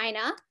in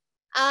China.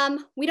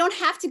 We don't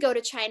have to go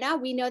to China.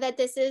 We know that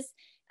this is,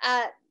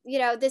 you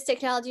know, this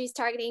technology is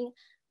targeting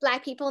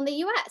Black people in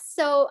the US.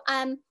 So,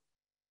 and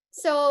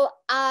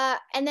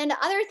then the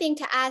other thing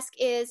to ask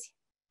is,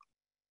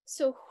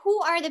 so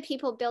who are the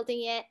people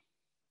building it,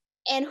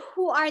 and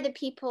who are the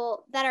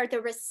people that are the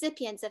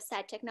recipients of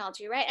said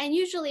technology, right? And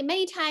usually,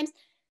 many times,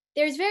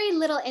 there's very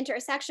little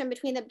intersection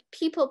between the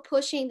people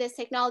pushing this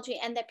technology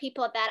and the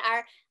people that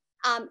are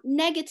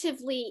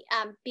negatively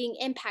being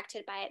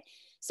impacted by it.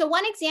 So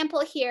one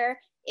example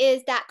here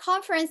is that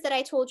conference that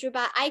I told you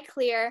about,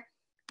 iClear.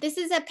 This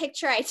is a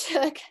picture I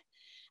took.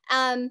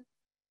 I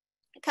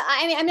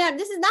mean,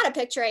 this is not a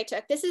picture I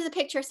took. This is a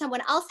picture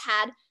someone else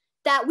had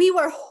that we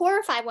were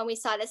horrified when we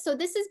saw this. So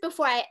this is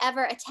before I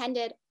ever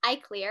attended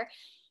iClear.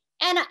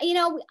 And, you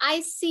know,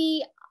 I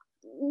see,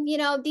 you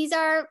know, these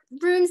are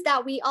rooms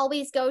that we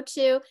always go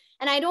to,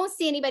 and I don't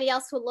see anybody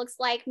else who looks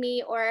like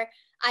me, or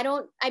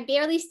I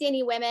barely see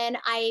any women.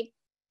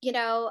 You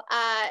know,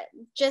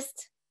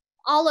 just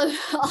all of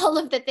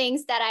the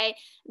things that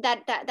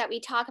we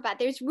talk about.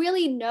 There's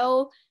really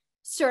no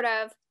sort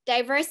of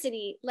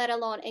diversity, let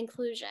alone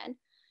inclusion.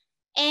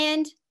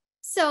 And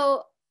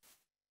so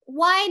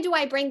why do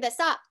I bring this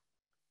up?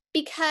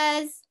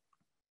 Because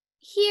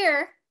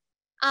here's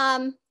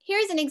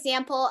an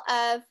example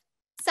of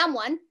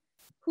someone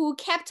who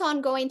kept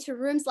on going to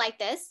rooms like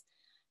this,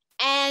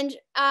 and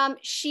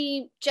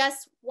she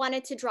just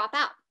wanted to drop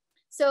out.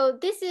 So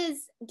this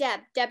is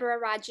Deborah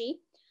Raji.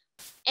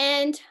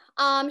 And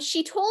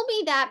she told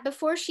me that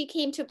before she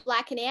came to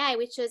Black in AI,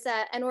 which is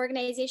an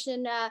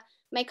organization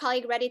my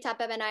colleague Reddy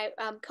Tapeb and I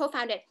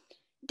co-founded,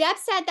 Deb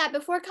said that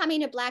before coming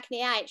to Black in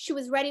AI, she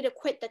was ready to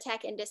quit the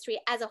tech industry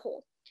as a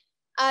whole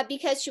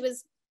because she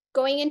was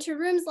going into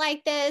rooms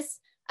like this.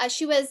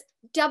 She was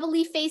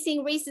doubly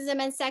facing racism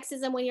and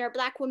sexism. When you're a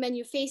Black woman,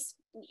 you face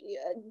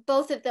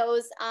both of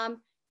those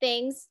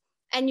things,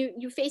 and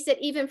you face it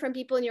even from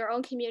people in your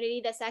own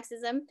community, the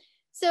sexism.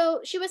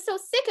 So she was so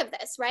sick of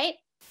this, right?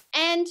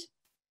 And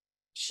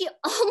she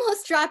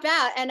almost dropped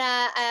out, and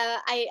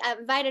I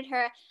invited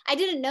her. I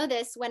didn't know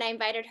this when I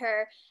invited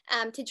her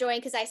to join,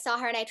 because I saw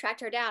her and I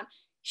tracked her down.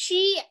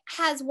 She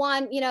has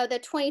won, the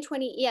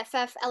 2020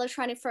 EFF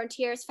Electronic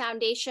Frontiers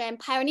Foundation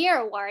Pioneer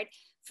Award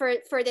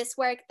for this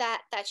work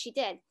that she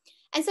did.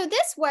 And so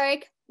this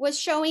work was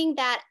showing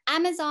that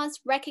Amazon's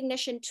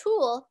recognition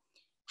tool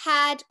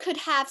could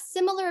have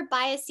similar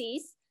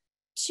biases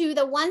to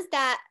the ones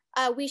that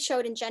we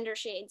showed in gender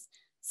shades.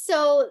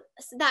 So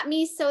that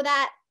means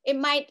that it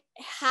might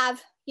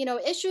have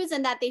issues,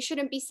 and that they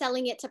shouldn't be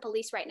selling it to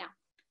police right now.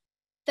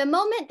 The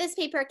moment this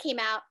paper came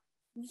out,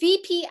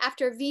 VP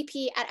after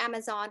VP at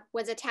Amazon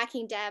was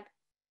attacking Deb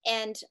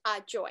and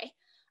Joy.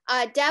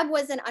 Deb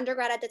was an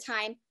undergrad at the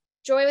time.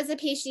 Joy was a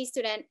PhD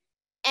student,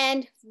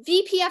 and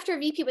VP after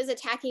VP was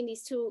attacking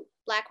these two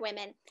Black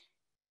women.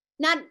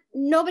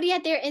 Nobody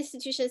at their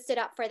institution stood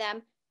up for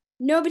them.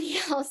 Nobody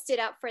else stood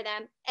up for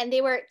them, and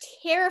they were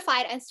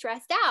terrified and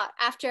stressed out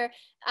after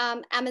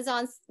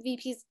Amazon's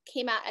VPs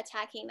came out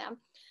attacking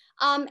them.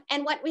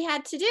 And what we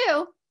had to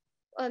do,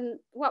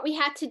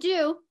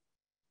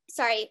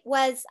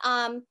 was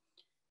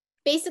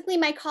basically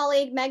my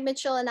colleague Meg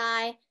Mitchell and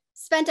I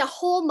spent a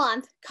whole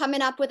month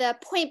coming up with a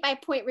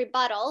point-by-point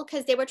rebuttal,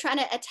 because they were trying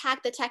to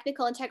attack the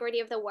technical integrity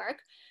of the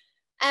work.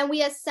 And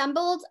we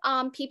assembled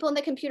people in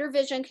the computer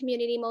vision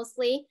community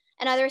mostly,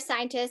 and other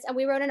scientists, and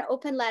we wrote an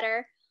open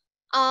letter.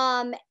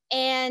 And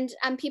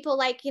people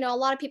like, a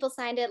lot of people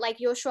signed it, like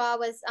Joshua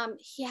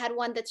he had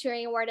won the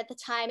Turing Award at the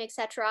time,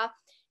 etc.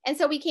 And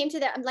so we came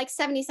to like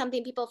 70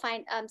 something people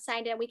signed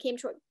it, and we came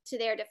to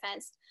their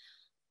defense.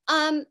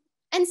 And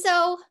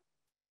so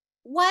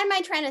what am I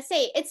trying to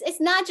say?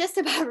 It's not just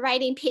about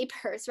writing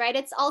papers, right?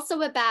 It's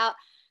also about,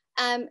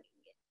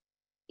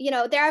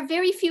 there are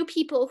very few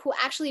people who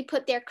actually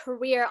put their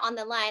career on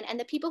the line. And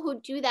the people who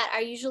do that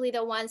are usually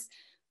the ones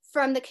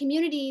from the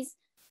communities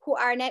who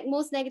are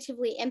most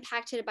negatively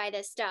impacted by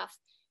this stuff.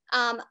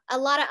 A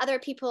lot of other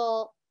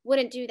people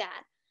wouldn't do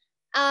that.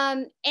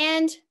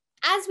 And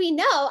as we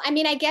know,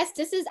 I guess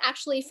this is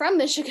actually from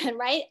Michigan,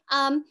 right?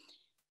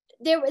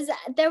 There was,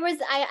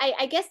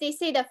 I guess they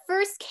say, the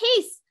first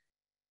case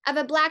of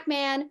a Black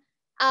man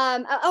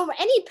or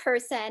any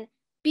person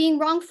being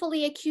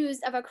wrongfully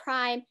accused of a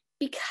crime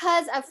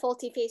because of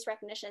faulty face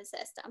recognition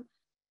system,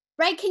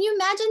 right? Can you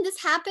imagine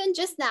this happened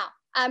just now,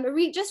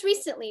 just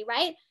recently,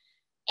 right?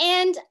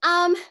 And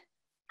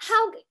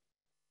how,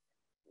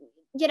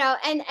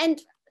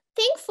 and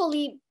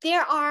thankfully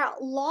there are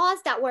laws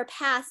that were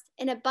passed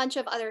in a bunch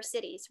of other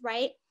cities,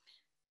 right?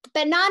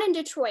 But not in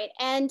Detroit.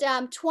 And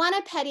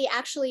Tawana Petty,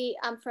 actually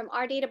from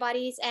our data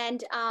bodies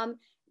and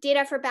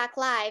Data for Black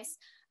Lives,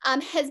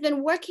 has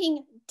been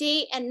working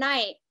day and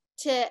night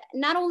to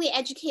not only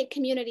educate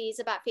communities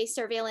about face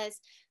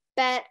surveillance,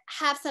 but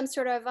have some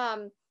sort of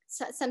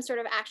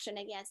action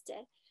against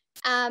it.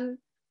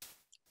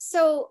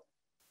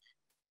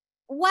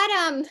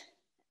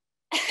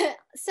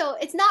 So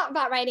it's not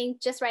about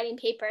just writing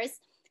papers,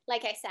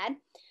 like I said.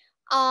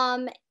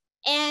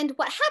 And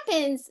what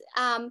happens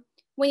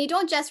when you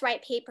don't just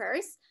write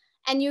papers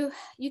and you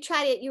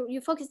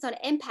focus on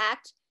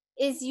impact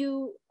is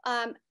you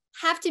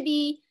have to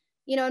be,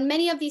 in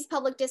many of these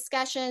public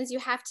discussions, you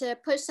have to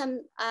push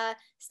some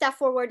stuff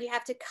forward. You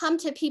have to come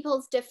to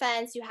people's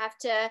defense. You have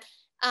to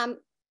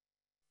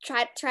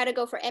try to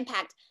go for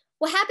impact.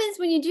 What happens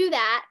when you do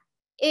that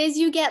is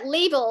you get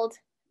labeled.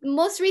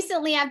 Most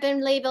recently, I've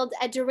been labeled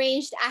a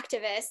deranged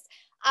activist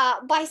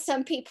by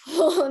some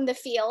people in the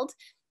field.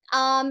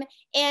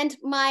 And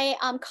my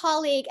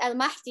colleague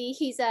Al-Mahdi,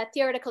 he's a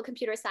theoretical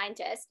computer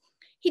scientist.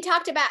 He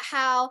talked about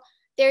how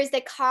there's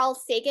the Carl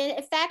Sagan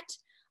effect.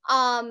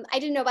 I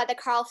didn't know about the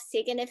Carl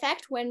Sagan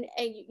effect. When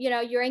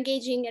you're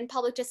engaging in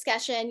public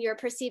discussion, you're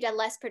perceived as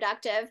less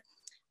productive.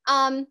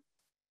 And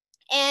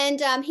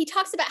he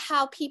talks about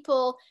how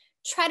people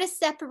try to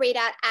separate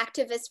out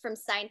activists from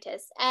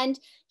scientists. And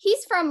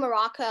he's from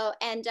Morocco,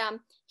 and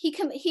he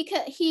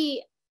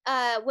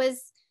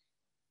was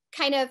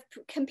kind of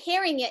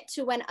comparing it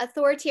to when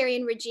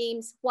authoritarian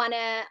regimes want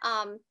to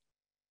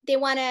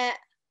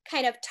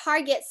kind of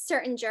target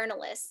certain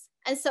journalists.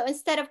 And so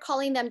instead of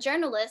calling them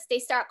journalists, they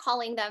start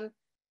calling them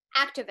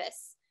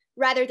activists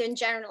rather than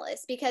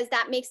journalists, because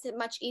that makes it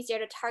much easier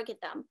to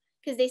target them,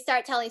 because they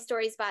start telling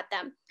stories about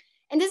them.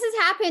 And this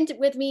has happened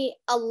with me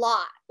a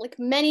lot, like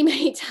many,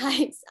 many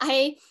times.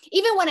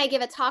 Even when I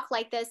give a talk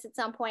like this at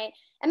some point,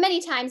 and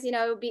many times, it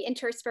would be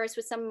interspersed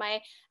with some of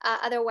my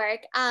other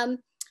work, I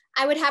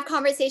would have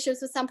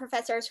conversations with some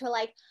professors who are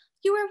like,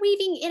 you are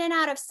weaving in and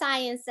out of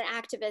science and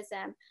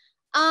activism.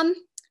 And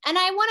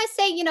I want to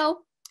say,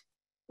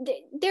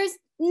 there's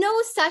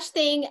no such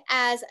thing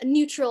as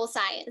neutral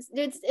science.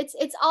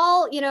 It's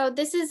all,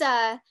 this is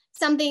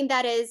something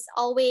that is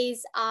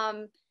always,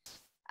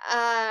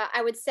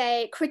 I would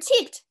say,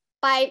 critiqued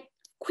by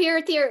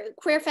queer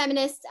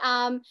feminist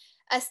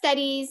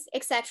studies,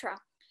 etc.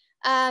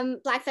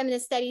 Black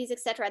feminist studies,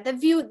 etc. The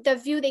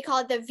view, they call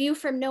it the view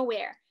from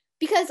nowhere,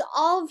 because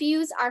all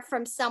views are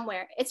from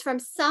somewhere. It's from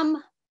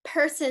some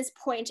person's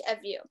point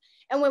of view.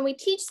 And when we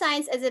teach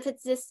science as if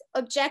it's this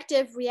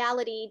objective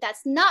reality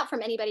that's not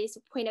from anybody's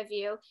point of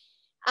view,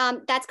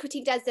 that's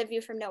critiqued as the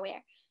view from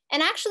nowhere.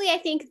 And actually, I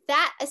think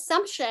that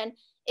assumption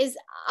is,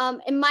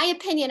 in my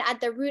opinion, at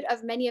the root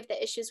of many of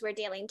the issues we're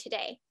dealing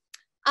today.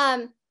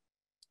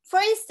 For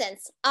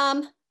instance,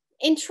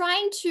 in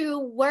trying to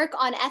work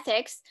on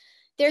ethics,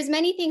 there's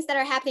many things that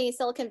are happening in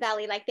Silicon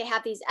Valley, like they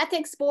have these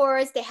ethics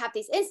boards, they have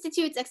these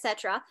institutes,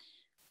 etc.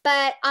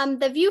 But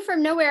the view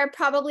from nowhere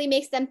probably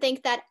makes them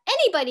think that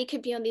anybody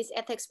could be on these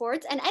ethics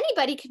boards and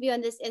anybody could be on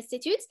these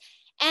institutes.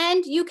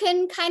 And you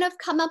can kind of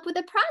come up with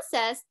a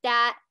process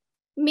that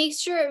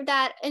ensures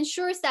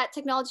that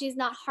technology is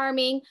not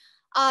harming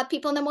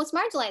people in the most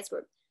marginalized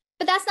group.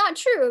 But that's not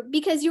true,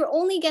 because you're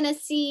only going to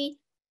see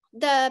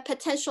the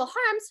potential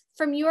harms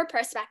from your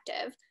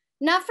perspective,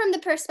 not from the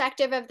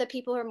perspective of the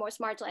people who are most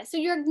marginalized. So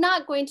you're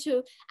not going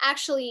to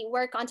actually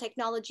work on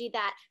technology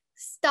that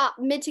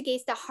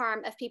mitigates the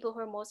harm of people who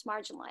are most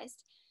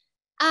marginalized.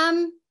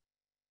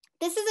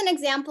 This is an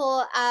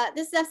example,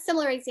 this is a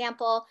similar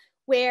example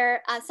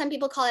where some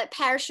people call it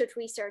parachute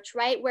research,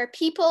 right? Where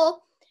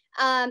people,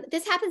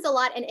 this happens a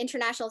lot in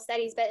international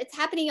studies, but it's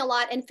happening a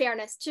lot in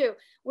fairness too,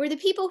 where the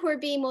people who are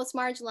being most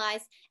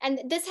marginalized, and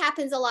this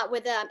happens a lot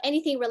with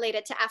anything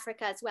related to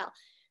Africa as well.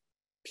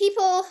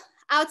 People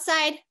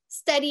outside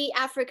study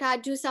Africa,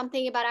 do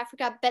something about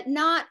Africa, but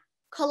not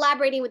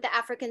collaborating with the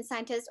African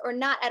scientists, or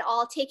not at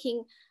all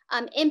taking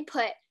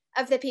input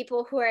of the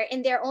people who are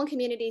in their own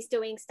communities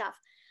doing stuff.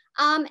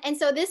 And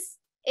so this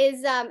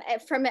is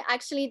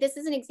this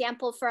is an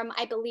example from,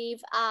 I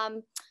believe,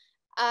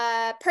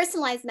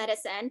 personalized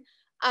medicine,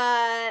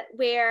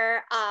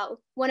 where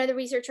one of the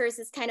researchers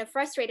is kind of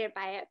frustrated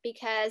by it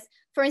because,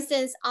 for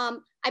instance,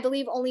 I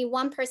believe only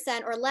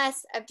 1% or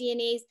less of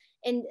DNAs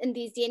in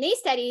these DNA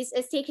studies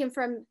is taken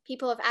from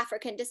people of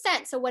African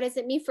descent. So what does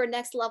it mean for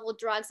next level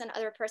drugs and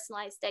other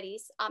personalized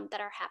studies that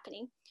are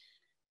happening?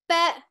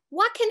 But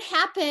what can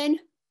happen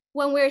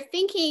when we're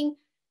thinking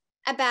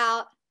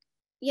about,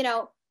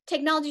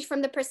 technology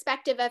from the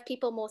perspective of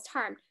people most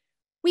harmed?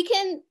 We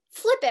can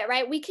flip it,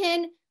 right? We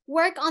can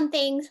work on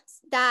things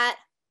that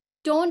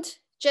don't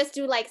just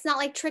do it's not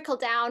like trickle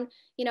down,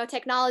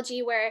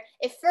 technology where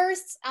it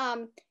first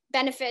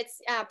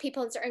benefits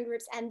people in certain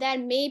groups and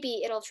then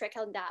maybe it'll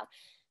trickle down.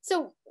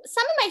 So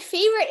some of my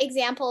favorite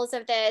examples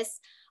of this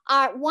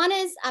are, one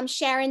is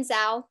Sharon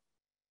Zhao.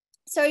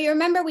 So you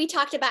remember we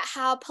talked about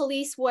how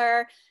police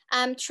were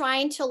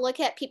trying to look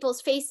at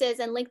people's faces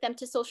and link them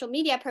to social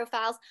media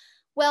profiles.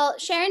 Well,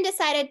 Sharon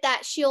decided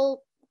that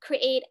she'll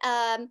create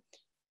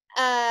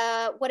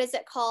what is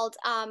it called?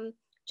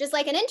 Just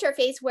like an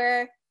interface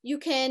where you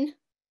can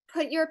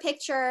put your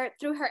picture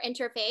through her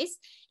interface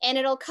and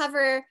it'll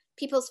cover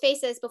people's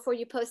faces before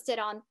you post it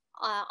on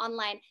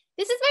online.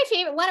 This is my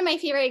favorite, one of my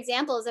favorite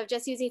examples of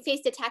just using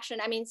face detection.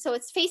 I mean, so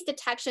it's face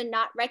detection,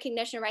 not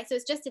recognition, right? So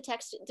it's just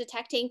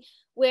detecting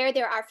where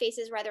there are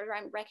faces rather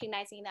than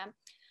recognizing them.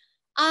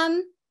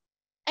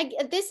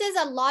 This is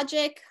a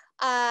Logic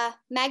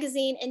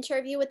magazine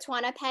interview with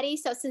Tawana Petty.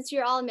 So since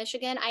you're all in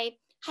Michigan, I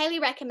highly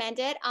recommend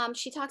it.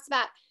 She talks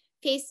about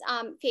face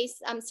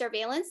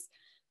surveillance.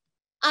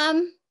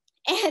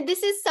 And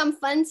this is some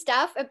fun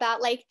stuff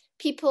about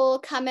people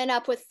coming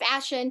up with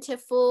fashion to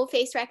full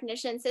face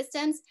recognition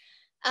systems.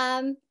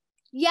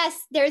 Yes,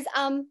 there's,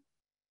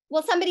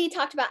 well, somebody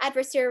talked about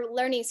adversarial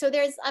learning. So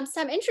there's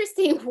some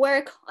interesting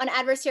work on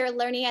adversarial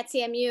learning at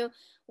CMU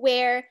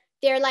where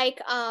they're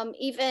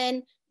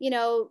even,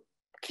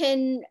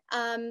 can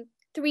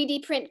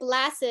 3D print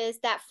glasses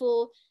that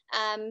fool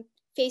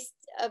face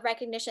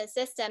recognition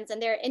systems,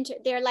 and they're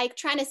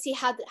trying to see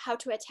how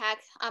to attack,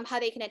 how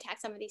they can attack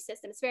some of these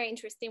systems. Very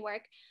interesting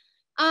work.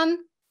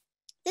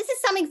 This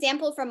is some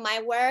example from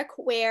my work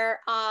where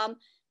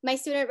my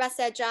student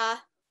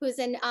Raseja, who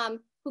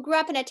grew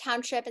up in a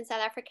township in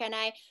South Africa, and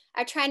I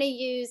are trying to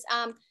use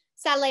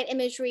satellite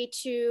imagery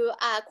to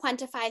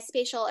quantify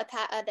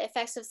the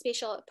effects of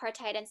spatial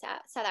apartheid in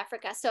South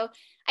Africa. So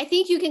I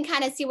think you can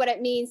kind of see what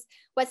it means,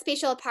 what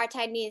spatial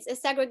apartheid means.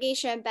 It's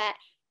segregation, but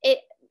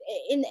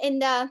in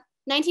the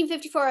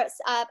 1954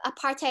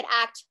 Apartheid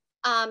Act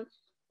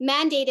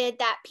mandated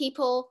that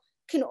people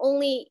can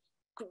only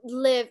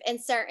live in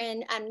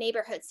certain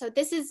neighborhoods. So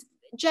this is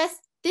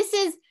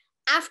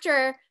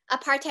after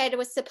apartheid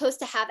was supposed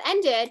to have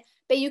ended,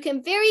 but you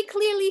can very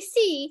clearly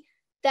see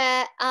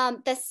the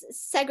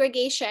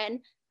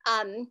segregation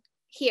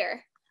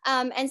here.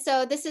 And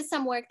so this is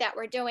some work that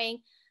we're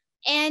doing.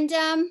 And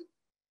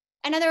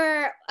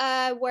another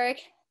work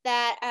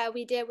that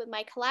we did with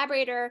my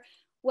collaborator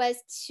was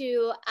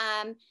to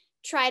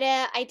try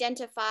to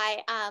identify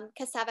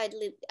cassava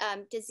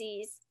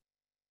disease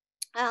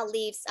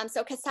leaves.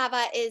 So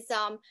cassava is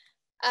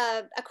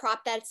a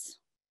crop that's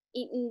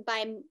eaten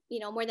by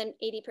more than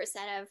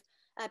 80%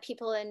 of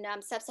people in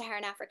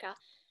sub-Saharan Africa.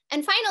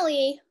 And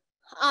finally,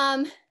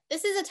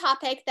 this is a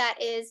topic that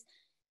is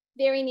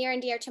very near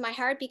and dear to my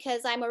heart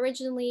because I'm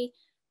originally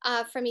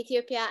from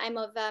Ethiopia. I'm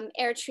of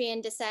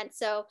Eritrean descent.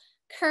 So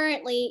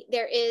currently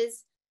there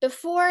is,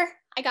 before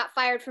I got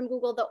fired from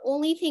Google, the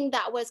only thing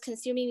that was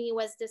consuming me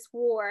was this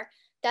war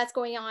that's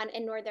going on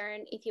in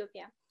northern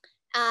Ethiopia,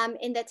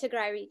 in the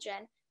Tigray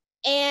region.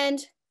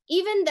 And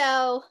even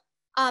though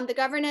the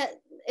government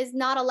is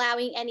not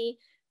allowing any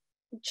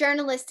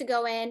journalists to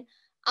go in,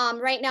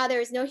 right now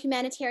there is no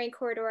humanitarian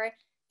corridor.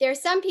 There are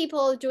some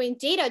people doing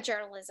data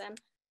journalism.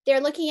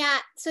 They're looking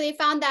at, so they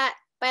found that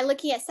by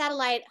looking at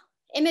satellite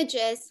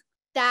images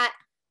that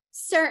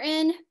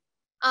certain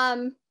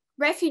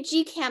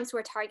refugee camps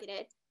were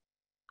targeted.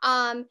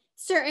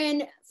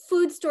 Certain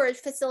food storage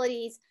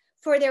facilities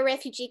for their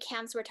refugee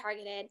camps were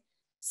targeted.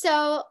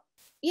 So,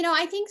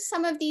 I think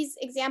some of these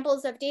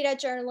examples of data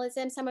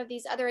journalism, some of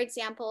these other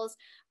examples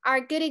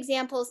are good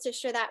examples to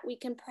show that we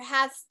can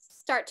perhaps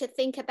start to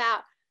think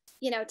about,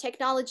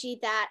 technology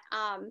that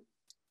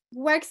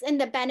works in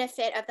the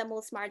benefit of the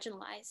most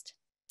marginalized.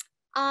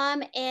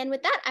 And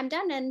with that, I'm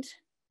done and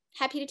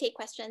happy to take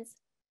questions.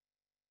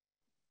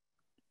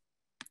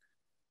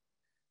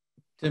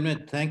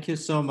 Timnit, thank you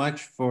so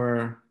much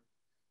for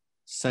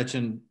such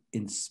an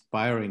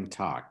inspiring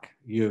talk.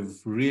 You've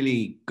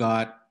really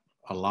got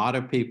a lot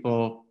of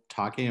people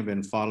talking. I've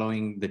been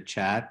following the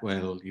chat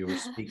while you were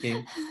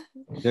speaking.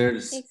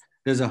 There's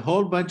a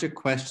whole bunch of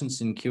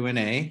questions in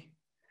Q&A.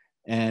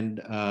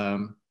 And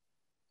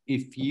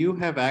if you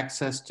have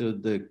access to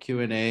the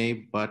Q&A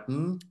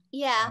button,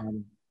 yeah,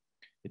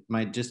 it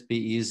might just be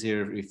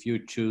easier if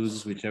you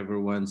choose whichever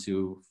ones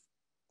you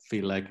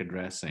feel like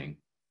addressing.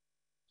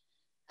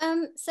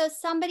 So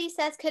somebody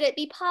says, could it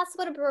be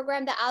possible to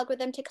program the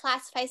algorithm to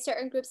classify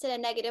certain groups in a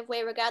negative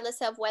way,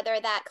 regardless of whether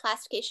that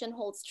classification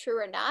holds true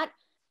or not?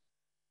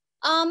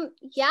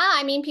 Yeah,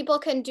 I mean, people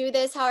can do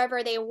this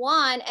however they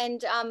want.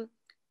 And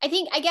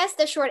I guess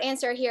the short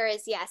answer here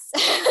is yes.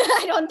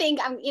 I don't think,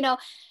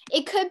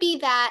 it could be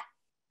that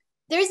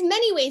there's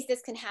many ways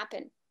this can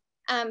happen,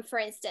 for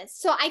instance.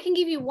 So I can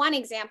give you one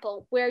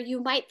example where you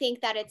might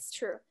think that it's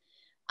true.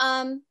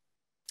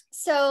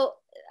 So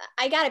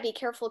I got to be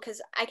careful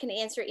because I can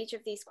answer each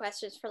of these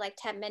questions for like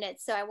 10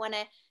 minutes. So I want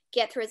to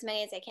get through as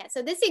many as I can.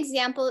 So this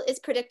example is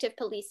predictive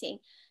policing.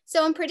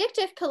 So in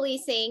predictive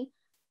policing,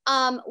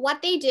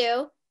 what they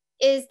do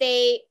is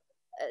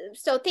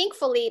so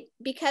thankfully,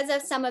 because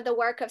of some of the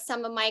work of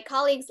some of my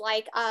colleagues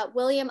like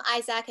William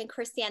Isaac and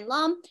Christiane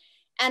Lum,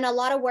 and a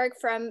lot of work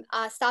from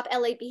Stop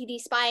LAPD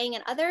Spying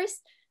and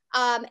others,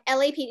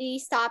 LAPD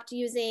stopped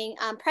using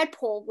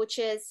PredPol, which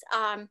is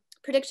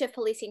predictive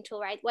policing tool,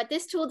 right? What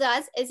this tool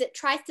does is it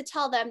tries to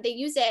tell them, they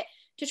use it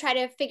to try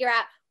to figure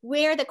out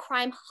where the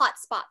crime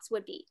hotspots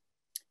would be,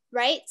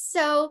 right?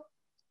 So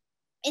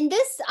in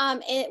this,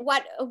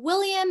 what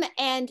William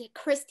and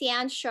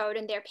Christiane showed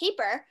in their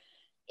paper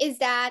is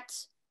that,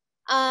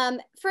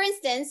 for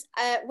instance,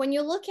 when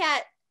you look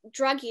at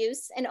drug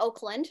use in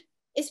Oakland,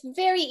 it's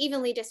very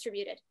evenly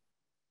distributed,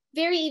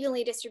 very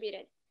evenly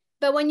distributed.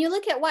 But when you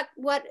look at what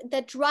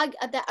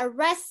the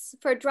arrests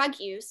for drug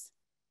use,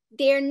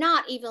 they're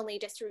not evenly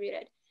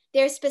distributed.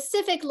 There are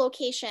specific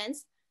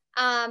locations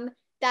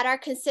that are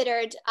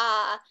considered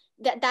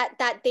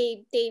that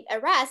they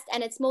arrest,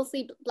 and it's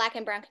mostly Black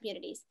and brown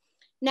communities.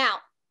 Now,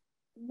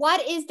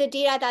 what is the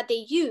data that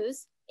they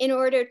use in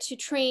order to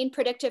train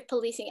predictive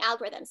policing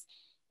algorithms?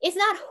 It's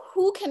not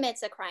who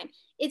commits a crime,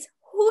 it's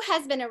who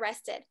has been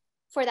arrested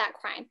for that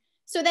crime.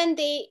 So then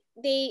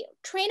they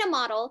train a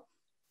model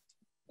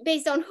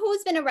based on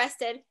who's been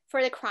arrested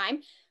for the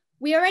crime.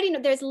 We already know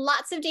there's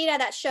lots of data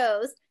that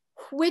shows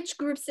which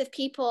groups of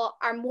people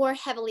are more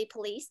heavily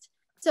policed.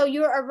 So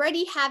you're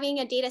already having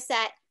a data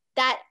set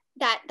that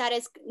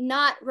is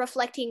not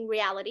reflecting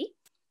reality.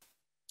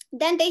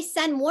 Then they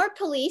send more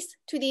police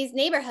to these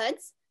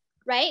neighborhoods,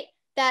 right?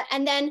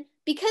 And then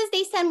because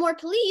they send more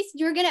police,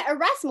 you're gonna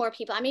arrest more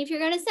people. I mean, if you're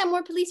gonna send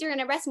more police, you're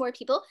gonna arrest more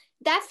people.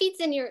 That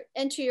feeds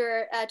into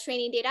your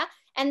training data.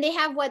 And they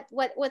have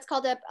what's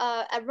called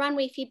a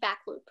runway feedback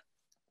loop,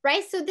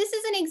 right? So this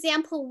is an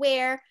example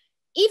where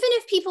even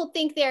if people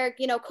think they're,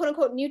 quote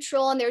unquote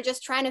neutral and they're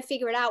just trying to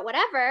figure it out,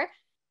 whatever,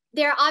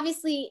 they're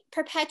obviously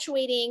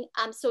perpetuating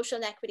social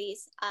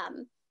inequities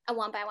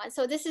one by one.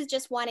 So this is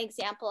just one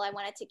example I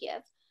wanted to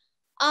give.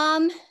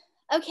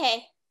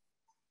 Okay.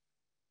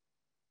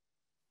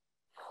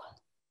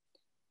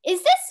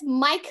 Is this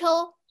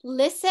Michael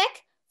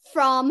Lisick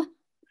from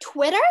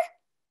Twitter?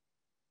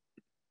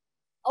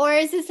 Or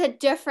is this a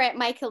different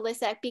Michael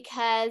Lisick?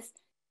 Because,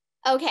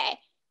 okay,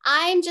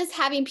 I'm just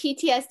having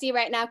PTSD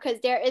right now because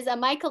there is a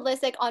Michael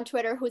Lisick on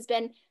Twitter who's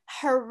been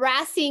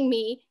harassing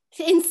me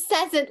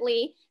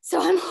incessantly.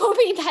 So I'm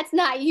hoping that's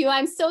not you.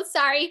 I'm so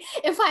sorry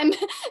if I'm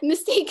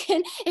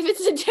mistaken, if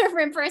it's a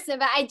different person,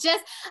 but I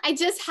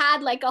just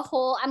had like a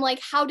whole, I'm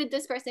like, how did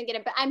this person get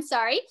it? But I'm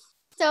sorry.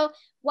 So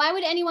why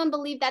would anyone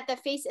believe that the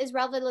face is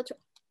revelatory?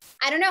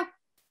 I don't know.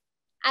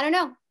 I don't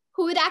know.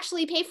 Who would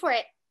actually pay for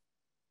it?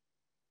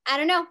 I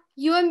don't know.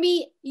 You and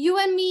me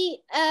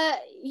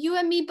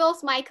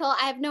both, Michael.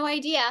 I have no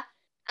idea.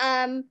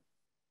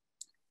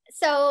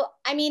 So,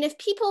 I mean, if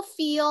people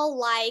feel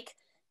like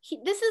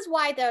this is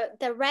why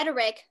the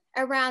rhetoric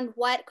around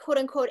what quote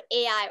unquote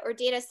AI or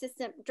data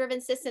system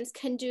driven systems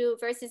can do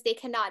versus they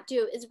cannot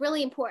do is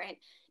really important,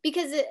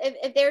 because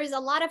if there is a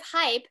lot of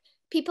hype,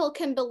 people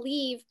can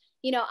believe,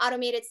 you know,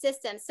 automated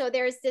systems. So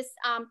there's this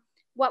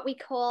what we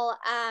call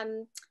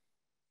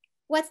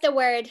what's the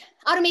word?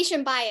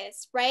 Automation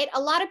bias, right?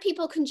 A lot of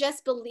people can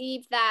just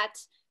believe that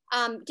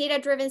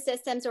data-driven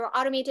systems or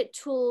automated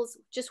tools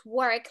just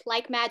work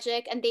like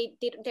magic and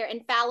they're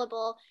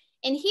infallible.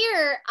 And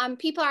here,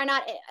 people are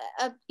not,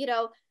 you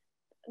know,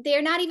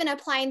 they're not even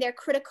applying their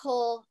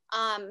critical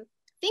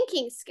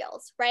thinking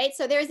skills, right?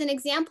 So there's an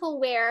example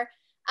where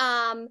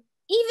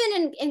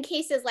even in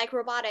cases like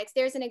robotics,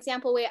 there's an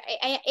example where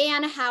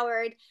Anna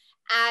Howard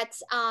at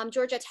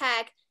Georgia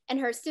Tech and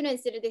her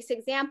students did this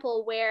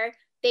example where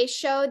they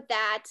showed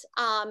that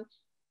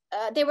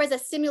there was a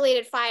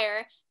simulated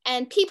fire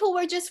and people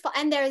were just,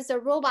 and there's a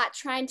robot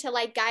trying to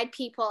like guide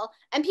people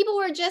and people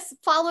were just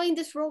following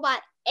this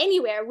robot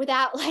anywhere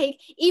without like,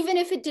 even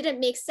if it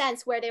didn't make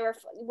sense where the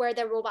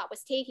robot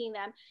was taking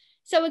them.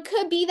 So it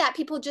could be that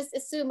people just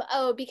assume,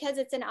 oh, because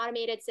it's an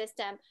automated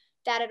system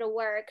that it'll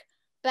work.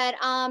 But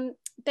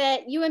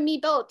you and me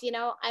both, you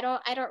know, I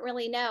don't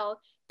really know.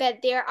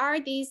 But there are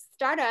these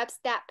startups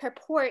that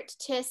purport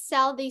to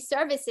sell these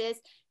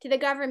services to the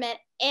government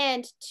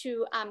and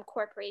to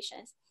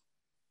corporations.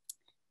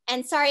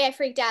 And sorry, I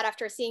freaked out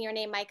after seeing your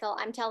name, Michael.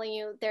 I'm telling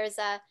you, there's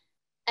a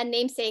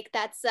namesake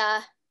that's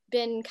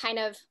been kind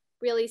of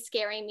really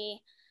scaring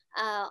me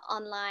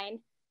online.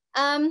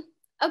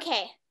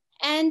 Okay,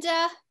 and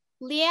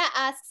Leah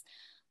asks,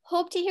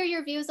 hope to hear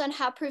your views on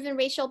how proven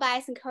racial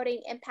bias in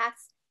coding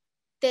impacts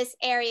this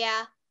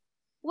area.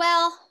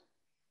 Well,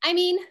 I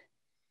mean,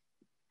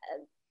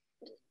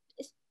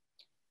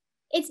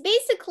 it's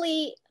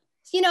basically,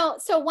 you know,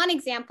 so one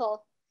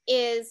example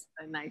is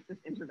the nicest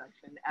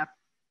introduction.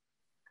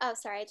 Oh,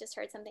 sorry, I just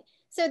heard something.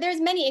 So there's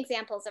many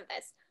examples of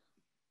this.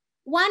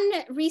 One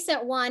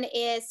recent one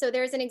is, so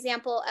there's an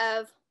example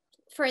of,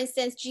 for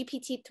instance,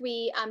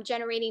 GPT-3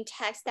 generating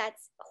text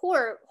that's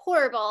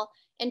horrible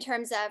in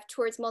terms of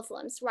towards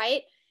Muslims,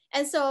 right?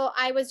 And so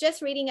I was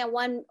just reading a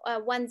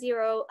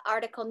 1.0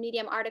 article,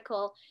 Medium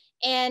article,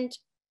 and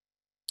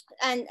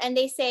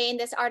they say in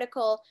this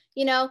article,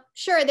 you know,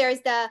 sure,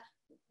 there's the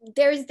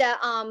data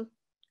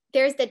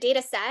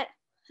set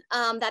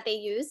that they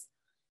use,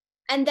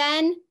 and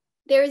then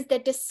there's the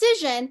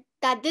decision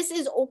that this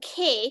is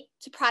okay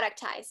to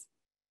productize,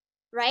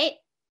 right?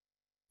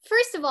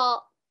 First of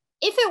all,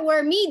 if it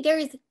were me, there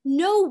is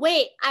no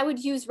way I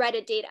would use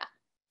Reddit data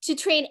to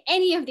train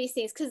any of these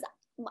things, because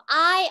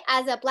I,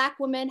 as a Black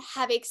woman,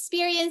 have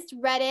experienced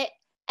Reddit,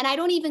 and I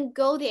don't even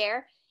go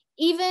there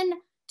even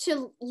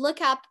to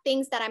look up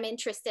things that I'm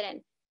interested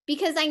in,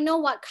 because I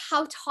know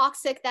how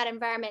toxic that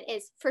environment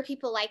is for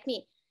people like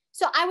me.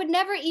 So I would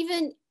never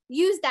even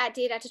use that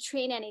data to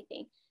train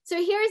anything. So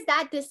here's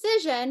that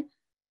decision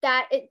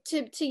that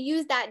to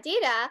use that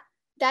data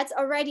that's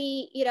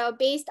already, you know,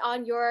 based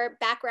on your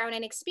background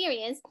and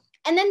experience.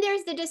 And then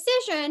there's the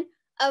decision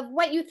of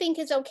what you think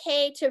is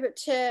okay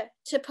to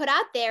put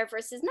out there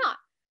versus not,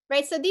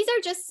 right? So these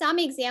are just some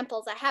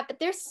examples I have, but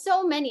there's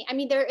so many. I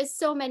mean, there is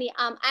so many.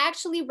 I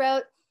actually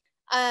wrote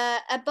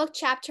a book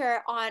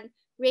chapter on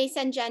race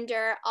and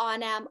gender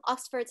on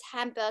Oxford's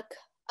Handbook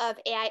of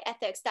AI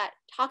Ethics that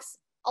talks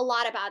a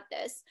lot about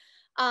this,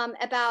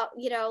 about,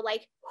 you know,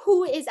 like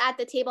who is at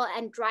the table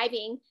and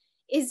driving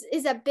is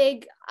a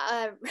big,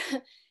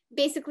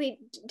 basically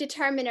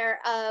determinant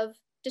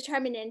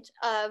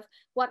of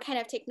what kind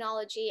of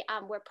technology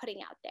we're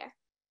putting out there.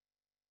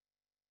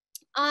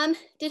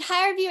 Did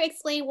HireVue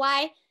explain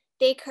why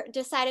they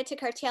decided to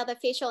curtail the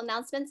facial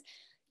announcements?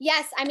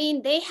 Yes, I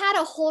mean, they had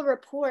a whole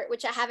report,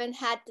 which I haven't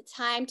had the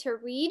time to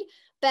read,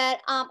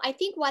 but I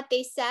think what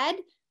they said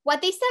was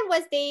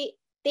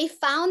they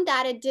found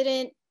that it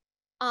didn't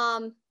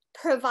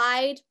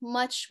provide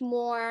much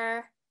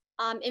more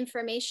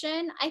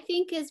information, I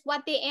think is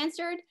what they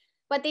answered,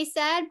 what they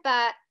said,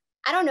 but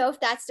I don't know if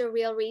that's the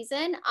real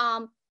reason.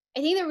 I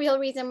think the real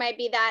reason might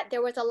be that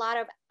there was a lot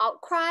of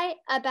outcry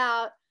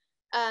about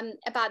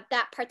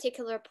that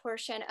particular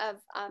portion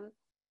of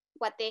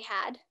what they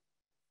had.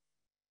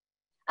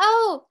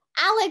 Oh,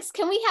 Alex,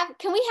 can we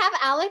have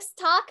Alex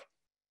talk?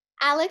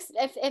 Alex,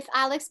 if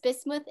Alex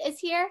Bismuth is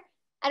here,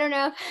 I don't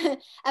know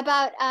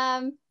about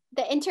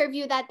the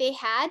interview that they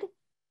had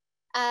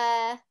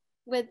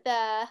with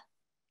the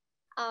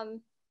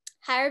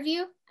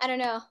HireVue. I don't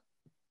know.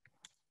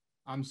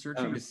 I'm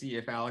searching to see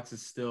if Alex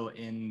is still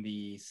in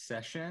the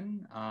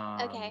session.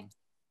 Okay.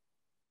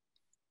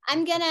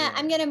 I'm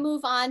gonna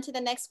move on to the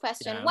next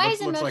question. Yeah, Why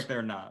looks is emotion? like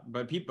they're not,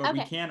 but people Okay.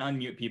 we can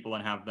unmute people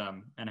and have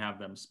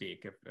them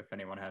speak if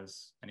anyone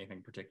has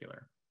anything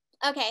particular.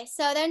 Okay,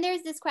 so then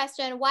there's this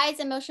question: why is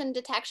emotion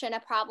detection a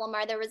problem?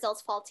 Are the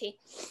results faulty?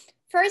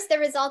 First, the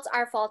results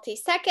are faulty.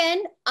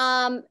 Second,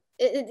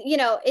 you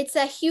know, it's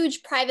a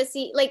huge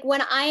privacy. Like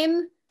when I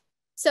am,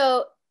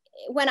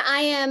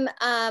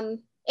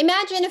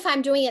 imagine if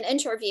I'm doing an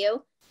interview,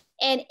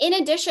 and in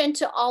addition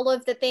to all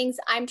of the things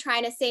I'm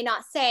trying to say,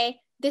 not say,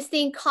 this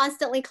thing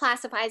constantly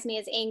classifies me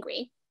as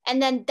angry.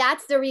 And then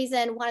that's the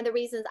reason, one of the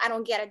reasons I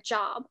don't get a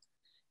job.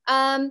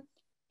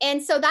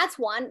 And so that's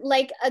one,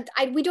 like,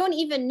 we don't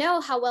even know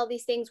how well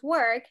these things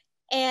work.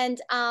 And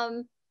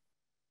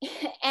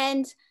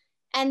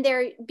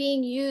they're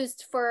being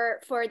used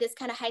for this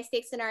kind of high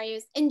stakes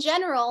scenarios. In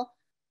general,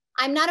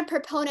 I'm not a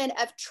proponent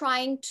of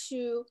trying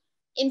to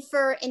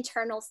infer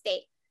internal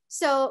state.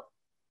 So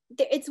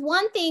it's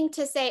one thing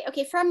to say,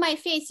 okay, from my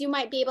face, you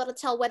might be able to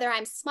tell whether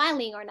I'm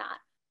smiling or not.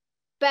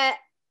 But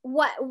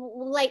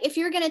like, if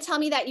you're going to tell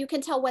me that you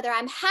can tell whether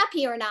I'm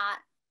happy or not,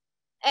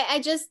 I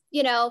just,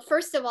 you know,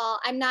 first of all,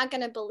 I'm not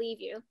going to believe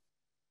you.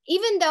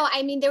 Even though,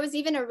 I mean, there was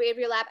even a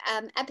Radio Lab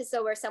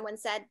episode where someone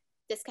said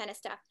this kind of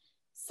stuff.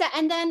 So,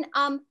 and then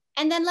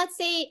let's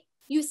say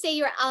you say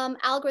your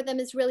algorithm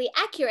is really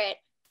accurate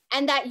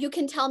and that you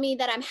can tell me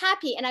that I'm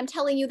happy, and I'm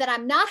telling you that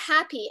I'm not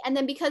happy. And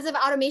then because of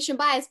automation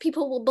bias,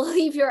 people will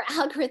believe your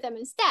algorithm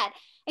instead.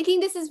 I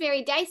think this is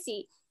very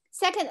dicey.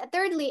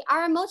 Thirdly,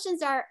 our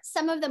emotions are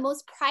some of the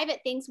most private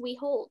things we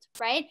hold,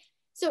 right?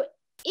 So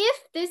if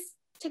this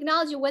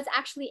technology was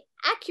actually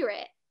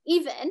accurate,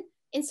 even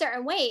in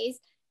certain ways,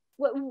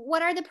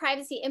 what are the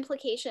privacy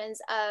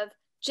implications of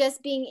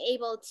just being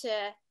able to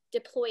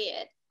deploy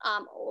it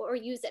or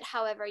use it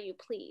however you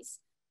please?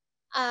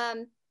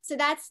 So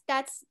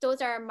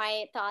those are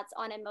my thoughts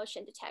on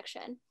emotion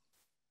detection.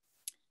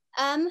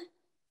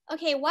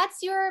 Okay,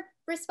 what's your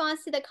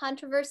response to the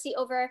controversy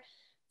over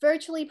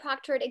virtually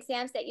proctored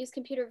exams that use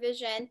computer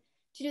vision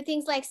to do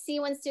things like see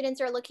when students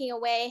are looking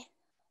away,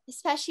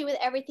 especially with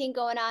everything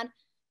going on?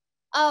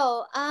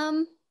 Oh,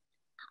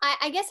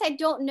 I guess I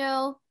don't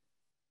know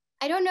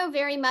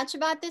very much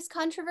about this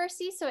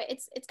controversy, so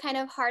it's kind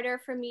of harder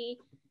for me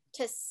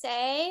to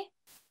say.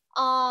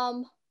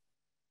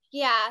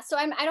 Yeah, so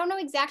I don't know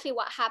exactly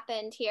what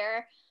happened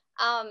here.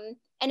 And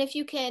if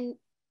you can,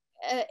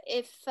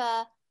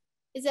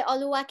 is it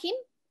Oluwakim,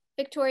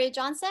 Victoria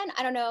Johnson?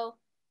 I don't know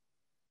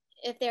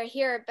if they're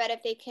here, but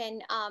if they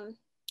can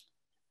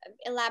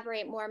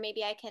elaborate more,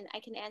 maybe I can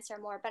answer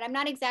more. But I'm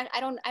not exact.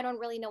 I don't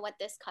really know what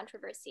this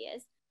controversy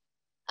is.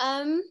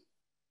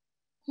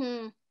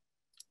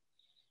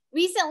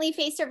 Recently,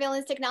 face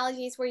surveillance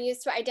technologies were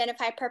used to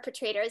identify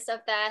perpetrators of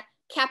the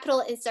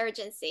Capitol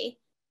insurgency.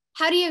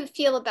 How do you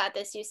feel about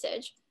this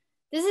usage?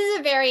 This is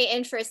a very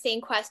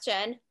interesting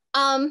question.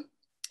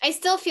 I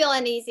still feel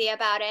uneasy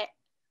about it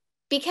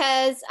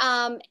because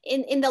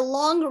in the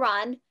long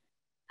run,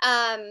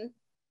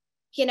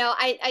 you know,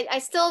 I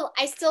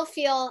still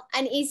feel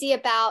uneasy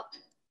about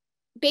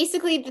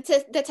basically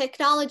the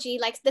technology,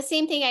 like the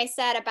same thing I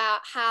said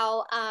about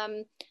how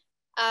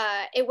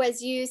it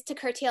was used to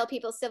curtail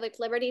people's civic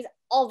liberties,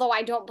 although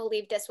I don't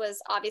believe this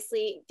was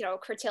obviously, you know,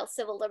 curtail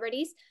civil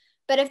liberties.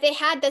 But if they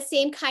had the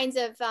same kinds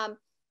of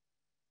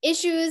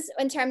issues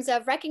in terms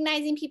of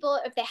recognizing people,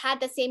 if they had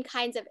the same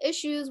kinds of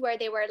issues where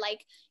they were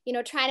like, you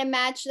know, trying to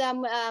match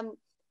them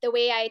the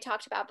way I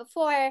talked about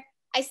before,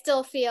 I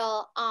still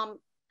feel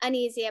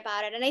uneasy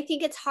about it. And I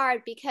think it's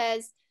hard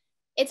because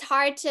it's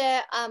hard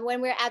to, when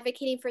we're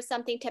advocating for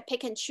something, to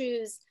pick and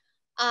choose.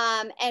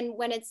 And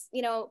when it's,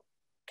 you know,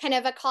 kind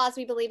of a cause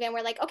we believe in,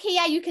 we're like, okay,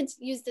 yeah, you can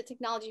use the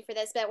technology for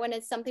this, but when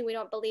it's something we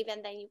don't believe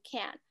in, then you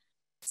can't.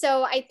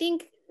 So I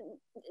think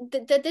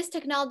that this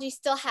technology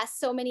still has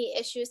so many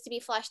issues to be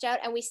fleshed out,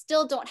 and we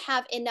still don't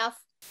have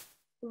enough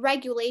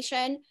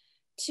regulation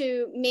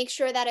to make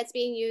sure that it's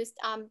being used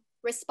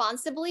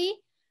responsibly,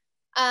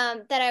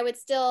 that I would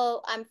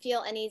still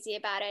feel uneasy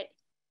about it,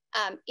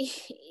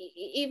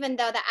 even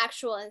though the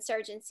actual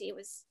insurgency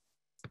was,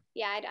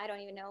 yeah, I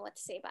don't even know what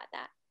to say about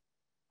that.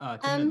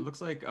 Tim, it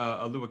looks like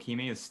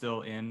Oluwakimi is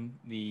still in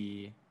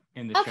the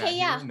okay, chat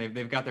yeah. here, and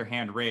they've got their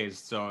hand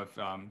raised. So if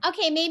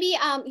okay, maybe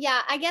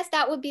yeah, I guess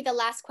that would be the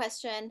last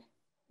question,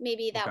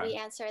 maybe that we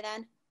answer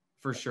then.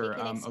 For sure,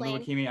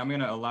 Oluwakimi, I'm going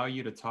to allow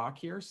you to talk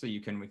here so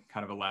you can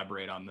kind of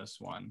elaborate on this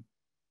one.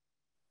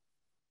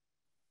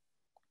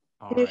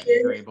 All right,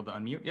 you're able to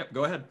unmute. Yep,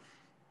 go ahead.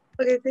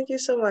 Okay, thank you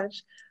so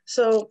much.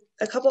 So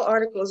a couple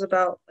articles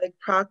about like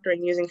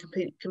proctoring using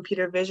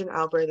computer vision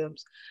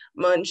algorithms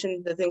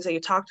mentioned the things that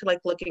you talked to, like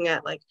looking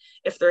at like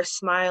if they're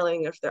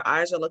smiling, if their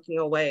eyes are looking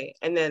away,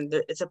 and then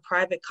it's a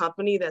private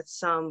company that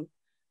some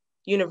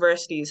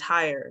universities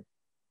hire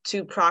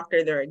to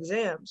proctor their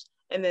exams.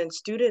 And then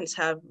students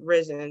have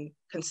risen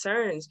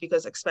concerns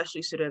because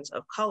especially students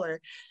of color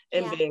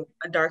and being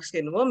a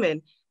dark-skinned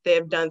woman, they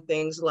have done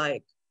things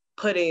like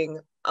putting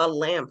a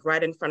lamp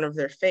right in front of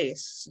their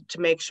face to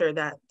make sure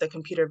that the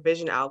computer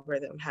vision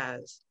algorithm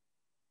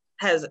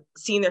has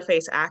seen their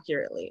face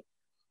accurately.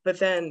 But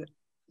then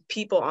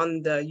people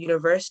on the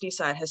university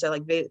side has said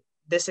like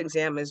this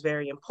exam is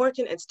very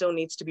important, it still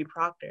needs to be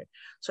proctored.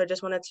 So I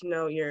just wanted to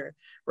know your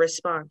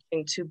response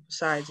in two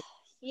sides.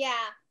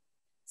 Yeah.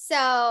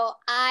 So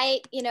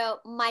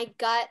my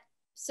gut,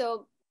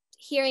 so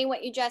hearing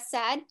what you just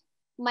said,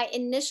 my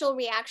initial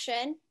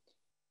reaction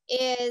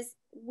is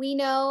we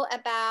know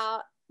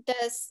about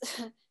this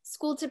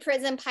school to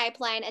prison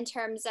pipeline in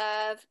terms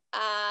of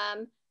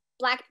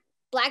black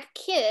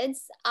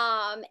kids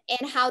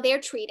and how they're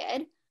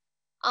treated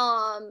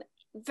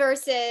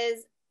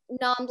versus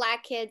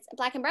non-black kids,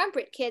 black and brown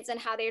kids, and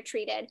how they're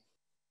treated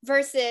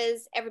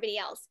versus everybody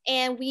else.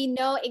 And we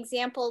know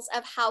examples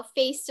of how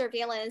face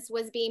surveillance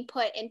was being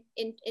put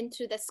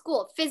into the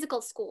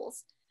physical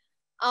schools.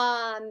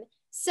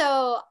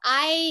 So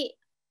I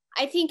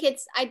think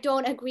I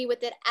don't agree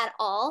with it at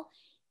all.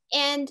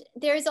 And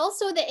there's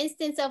also the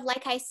instance of,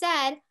 like I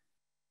said,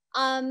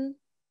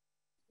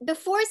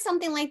 before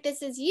something like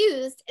this is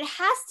used, there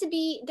has to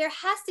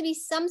be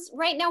some,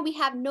 right now we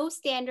have no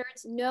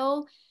standards,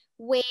 no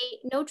way,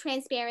 no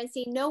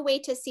transparency, no way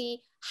to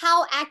see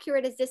how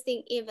accurate is this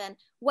thing even.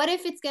 What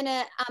if it's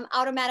gonna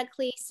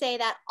automatically say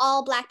that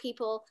all black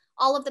people,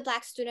 all of the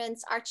black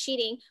students are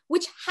cheating,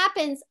 which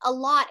happens a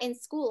lot in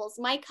schools.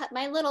 My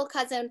little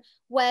cousin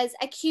was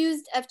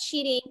accused of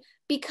cheating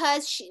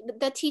because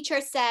the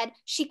teacher said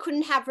she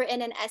couldn't have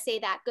written an essay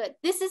that good.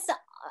 This is,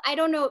 I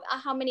don't know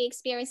how many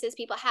experiences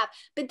people have,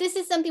 but this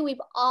is something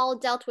we've all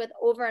dealt with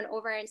over and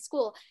over in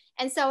school.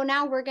 And so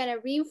now we're gonna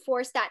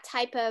reinforce that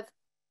type of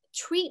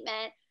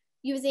treatment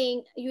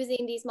using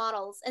these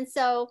models. And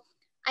so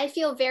I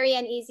feel very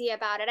uneasy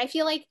about it. I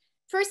feel like,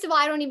 first of all,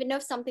 I don't even know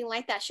if something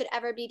like that should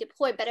ever be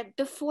deployed, but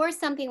before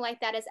something like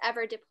that is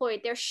ever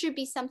deployed, there should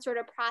be some sort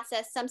of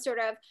process, some sort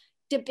of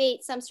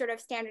debate, some sort of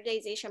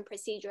standardization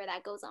procedure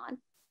that goes on.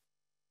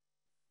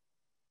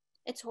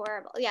 It's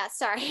horrible. Yeah,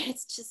 sorry.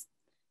 It's just,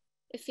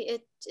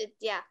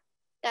 yeah,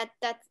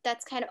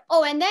 that's kind of,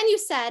 oh, and then you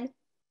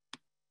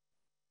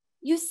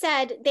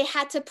said they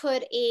had to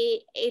put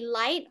a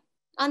light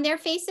on their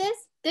faces.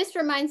 This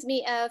reminds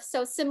me of,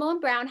 so Simone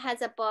Brown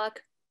has a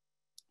book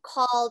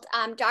called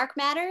Dark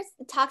Matters.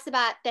 It talks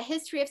about the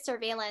history of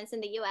surveillance in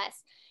the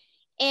US.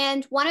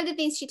 And one of the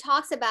things she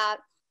talks about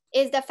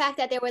is the fact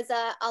that there was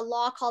a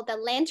law called the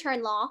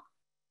Lantern Law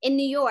in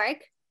New York.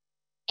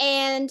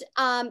 And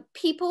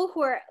people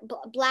who are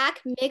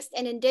Black, mixed,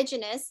 and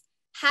indigenous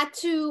had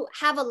to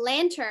have a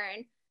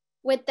lantern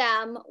with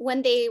them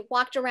when they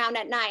walked around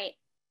at night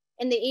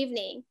in the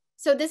evening.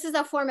 So this is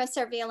a form of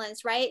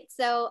surveillance, right?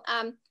 So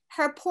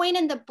her point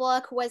in the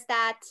book was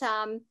that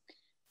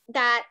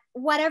that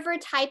whatever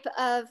type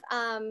of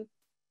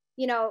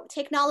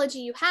technology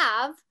you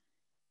have,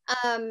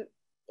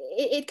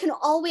 it can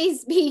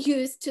always be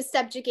used to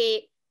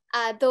subjugate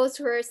those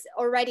who are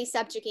already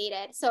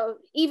subjugated. So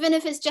even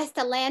if it's just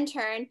a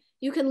lantern,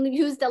 you can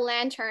use the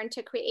lantern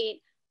to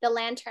create the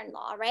Lantern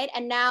Law, right?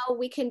 And now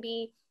we can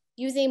be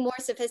using more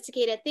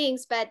sophisticated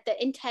things, but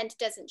the intent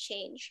doesn't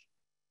change.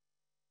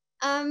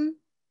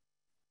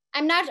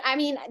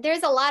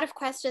 There's a lot of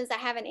questions I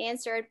haven't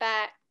answered,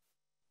 but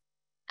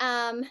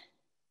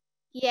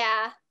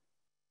yeah,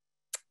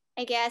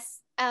 I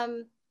guess.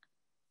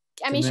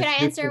 Should I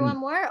answer one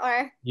more,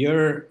 or?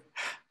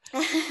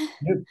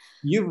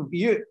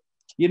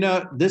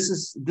 This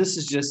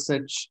is just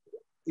such,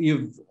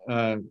 you've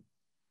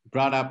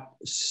brought up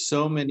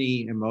so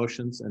many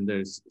emotions, and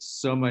there's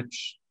so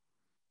much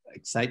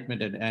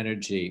excitement and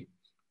energy,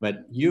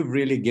 but you've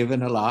really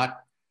given a lot,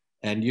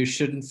 and you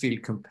shouldn't feel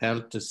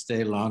compelled to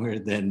stay longer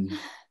than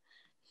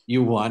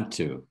you want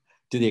to.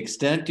 To the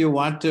extent you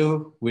want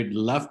to, we'd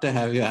love to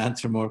have you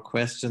answer more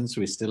questions.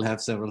 We still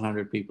have several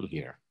hundred people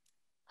here.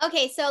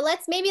 Okay, so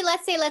let's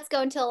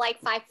go until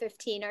like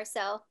 5:15 or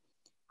so.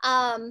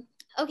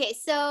 Okay,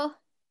 so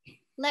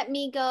let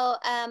me go.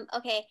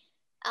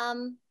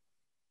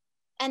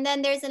 And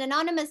then there's an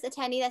anonymous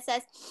attendee that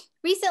says,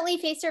 recently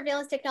face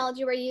surveillance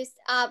technology were used.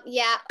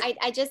 Yeah,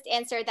 I just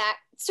answered that.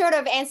 Sort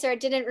of answered,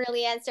 didn't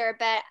really answer,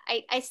 but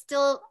I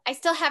still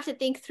have to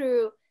think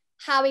through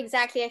how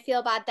exactly I feel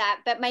about that.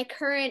 But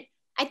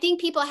I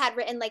think people had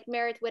written like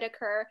Meredith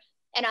Whittaker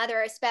and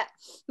others, but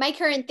my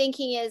current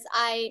thinking is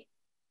I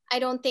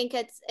don't think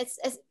it's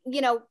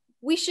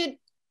we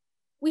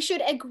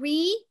should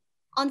agree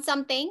on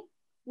something.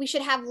 We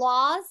should have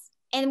laws,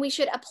 and we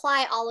should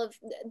apply all of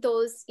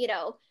those,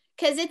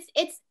 because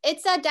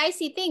it's a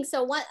dicey thing.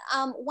 So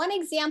one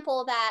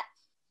example that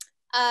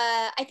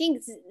I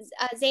think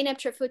Zainab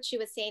Trafucci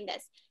was saying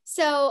this.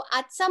 So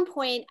at some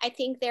point, I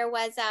think there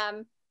was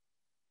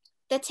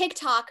the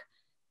TikTok,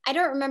 I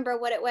don't remember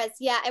what it was.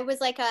 Yeah, it was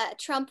like a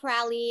Trump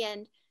rally,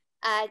 and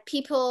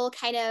people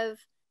kind of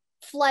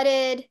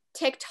flooded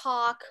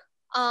TikTok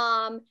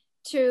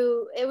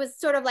it was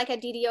sort of like a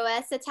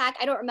DDoS attack.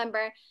 I don't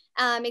remember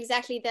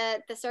exactly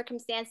the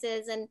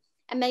circumstances, and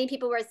many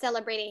people were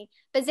celebrating.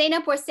 But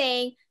Zainab was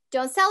saying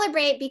don't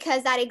celebrate,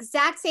 because that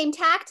exact same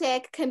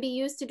tactic can be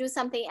used to do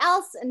something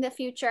else in the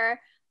future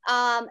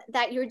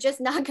that you're just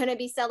not going to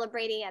be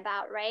celebrating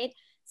about, right?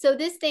 So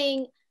this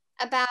thing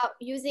about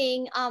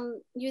using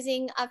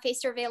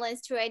face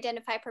surveillance to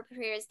identify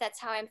perpetrators, that's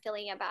how I'm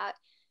feeling about.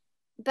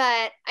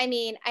 But I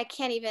mean, I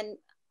can't even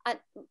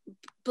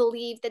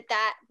believe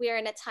that we're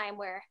in a time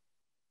where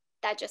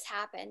that just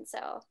happened.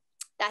 So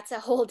that's a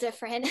whole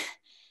different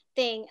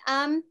thing.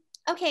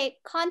 Okay,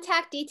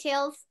 contact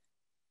details.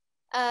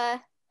 Okay,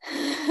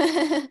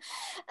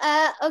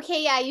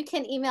 yeah, you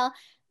can email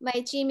my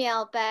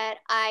Gmail, but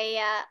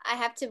I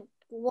have to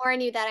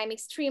warn you that I'm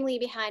extremely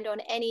behind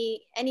on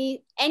any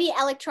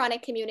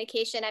electronic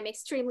communication. I'm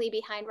extremely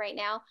behind right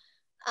now.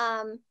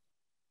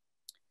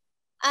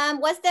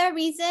 What's the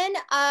reason?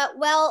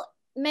 Well,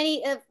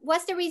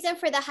 what's the reason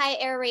for the high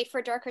error rate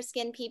for darker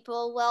skinned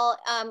people? Well,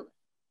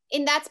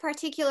 in that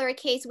particular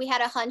case, we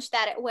had a hunch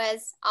that it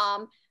was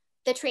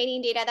the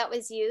training data that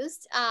was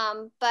used,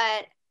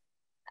 but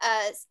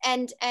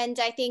and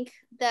I think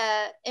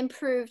the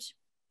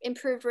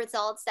improved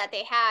results that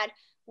they had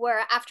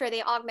were after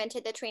they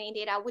augmented the training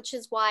data, which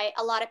is why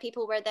a lot of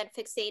people were then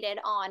fixated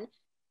on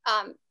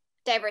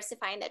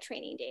diversifying the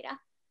training data.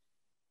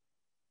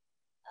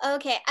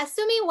 Okay,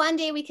 assuming one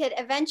day we could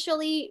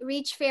eventually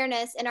reach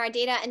fairness in our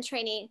data and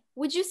training,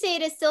 would you say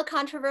it is still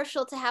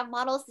controversial to have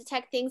models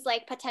detect things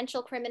like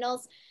potential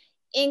criminals,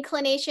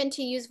 inclination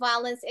to use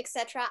violence,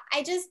 etc.?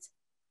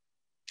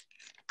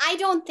 I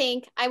don't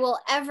think I will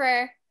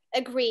ever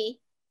agree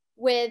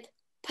with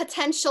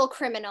potential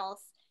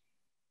criminals,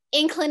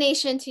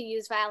 inclination to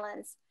use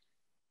violence.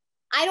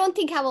 I don't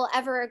think I will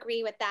ever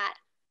agree with that,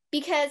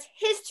 because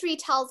history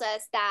tells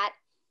us that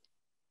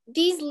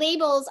these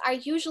labels are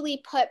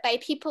usually put by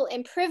people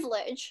in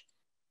privilege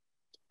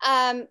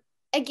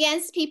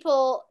against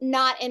people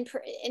not in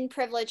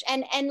privilege.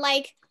 And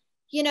like,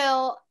 you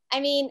know, I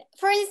mean,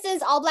 for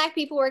instance, all Black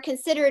people were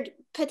considered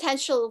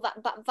potential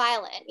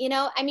violent, you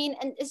know? I mean,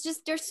 and it's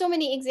just, there's so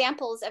many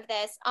examples of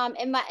this.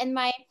 In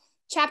my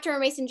chapter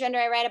on race and gender,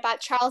 I write about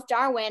Charles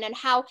Darwin and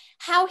how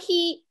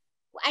he,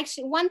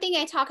 actually, one thing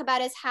I talk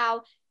about is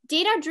how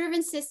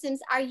data-driven systems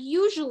are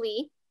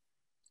usually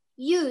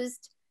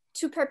used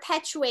to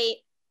perpetuate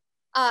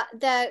some of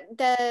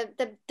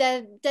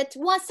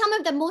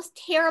the most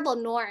terrible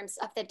norms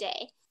of the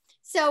day.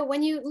 So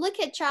when you look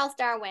at Charles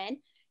Darwin,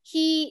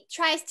 he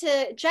tries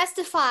to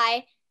justify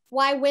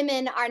why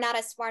women are not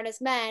as smart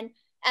as men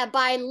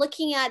by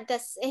looking at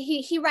this.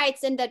 He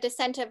writes in The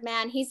Descent of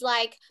Man, he's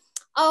like,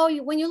 oh,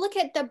 when you look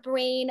at the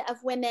brain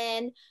of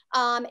women,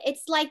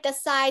 it's like the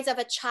size of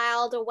a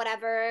child or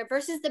whatever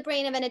versus the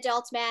brain of an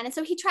adult man. And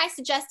so he tries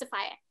to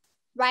justify it,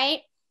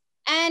 right?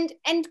 And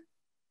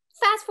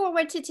fast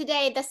forward to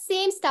today, the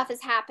same stuff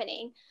is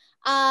happening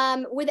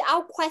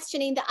without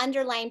questioning the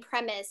underlying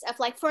premise of,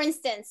 like, for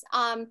instance,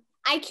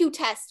 IQ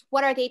tests.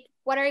 What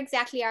are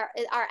exactly our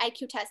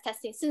IQ test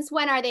testing? Since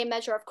when are they a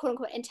measure of quote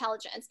unquote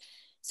intelligence?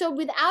 So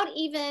without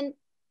even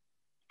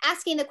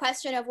asking the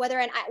question of what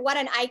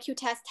an IQ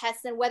test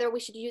tests and whether we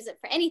should use it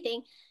for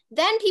anything,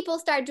 then people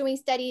start doing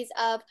studies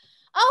of,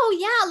 oh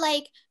yeah,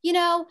 like, you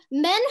know,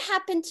 men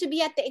happen to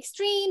be at the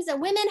extremes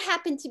and women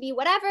happen to be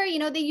whatever, you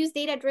know, they use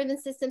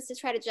data-driven systems to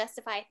try to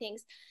justify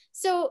things.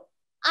 So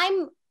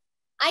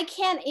I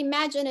can't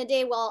imagine a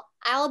day, well,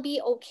 I'll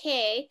be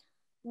okay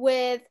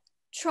with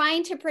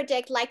trying to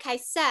predict, like I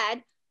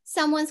said,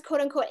 someone's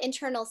quote unquote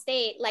internal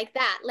state like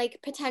that, like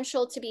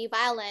potential to be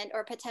violent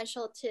or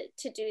potential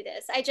to do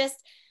this.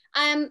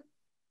 An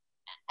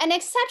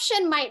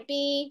exception might,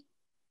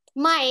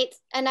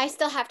 and I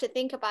still have to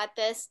think about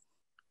this,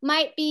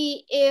 might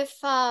be if,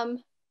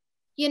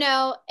 you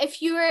know, if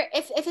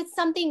it's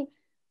something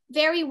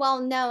very well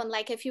known,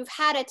 like if you've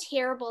had a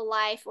terrible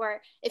life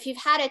or if you've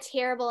had a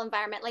terrible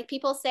environment, like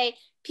people say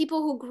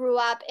people who grew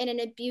up in an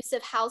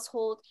abusive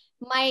household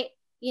might,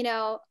 you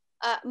know,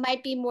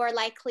 might be more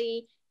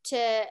likely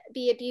to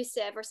be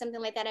abusive or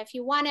something like that. If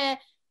you want to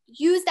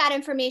use that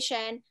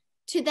information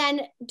to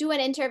then do an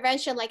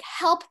intervention, like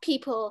help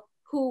people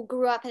who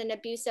grew up in an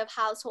abusive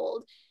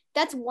household,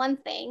 that's one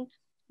thing.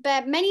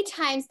 But many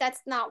times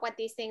that's not what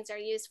these things are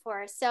used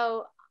for.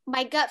 So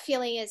my gut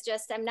feeling is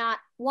just,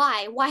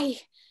 why?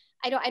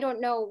 I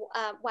don't know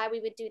why we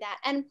would do that.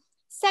 And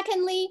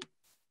secondly,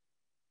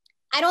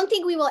 I don't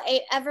think we will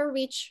ever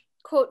reach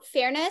quote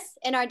fairness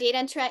in our data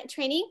and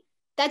training.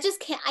 That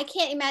just I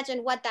can't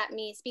imagine what that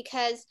means,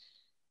 because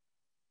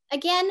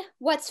again,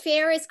 what's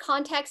fair is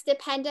context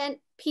dependent,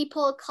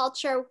 people,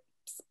 culture,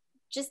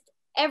 just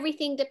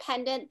everything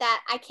dependent,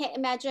 that I can't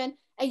imagine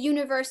a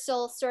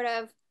universal sort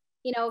of,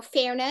 you know,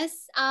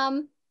 fairness,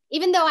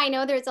 even though I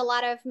know there's a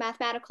lot of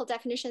mathematical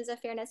definitions of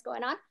fairness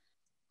going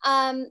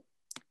on.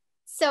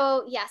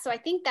 So yeah, so I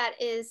think that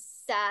is,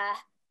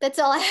 that's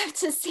all I have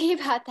to say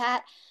about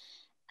that.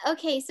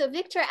 Okay, so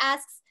Victor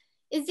asks,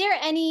 is there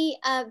any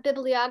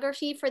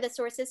bibliography for the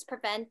sources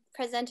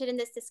presented in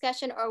this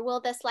discussion, or will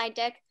the slide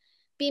deck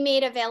be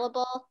made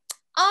available?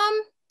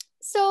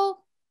 So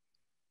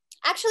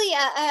actually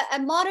a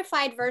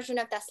modified version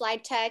of the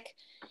slide deck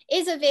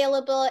is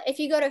available. If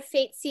you go to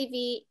Fate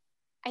CV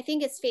I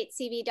think it's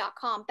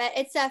fatecv.com, but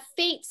it's a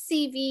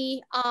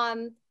FateCV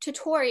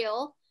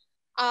tutorial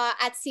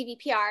at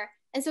CVPR.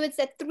 And so it's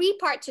a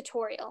 3-part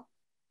tutorial.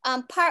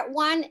 Part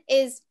 1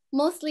 is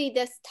mostly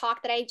this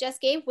talk that I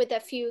just gave with a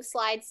few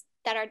slides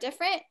that are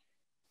different.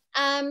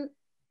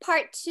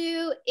 Part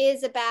 2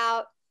 is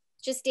about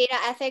just data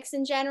ethics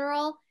in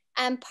general.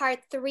 And part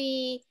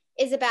 3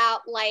 is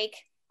about like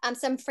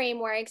some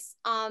frameworks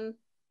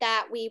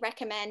that we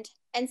recommend.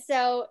 And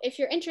so if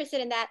you're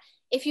interested in that,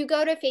 if you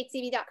go to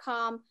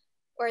fatecv.com,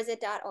 or is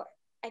it .org?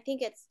 I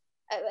think it's,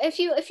 if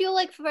you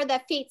look for the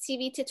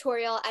FateCV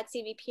tutorial at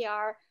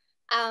CVPR,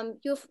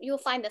 you'll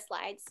find the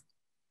slides.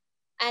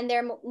 And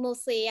they're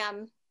mostly,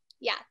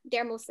 yeah,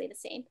 they're mostly the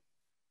same.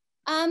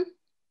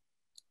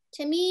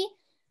 To me,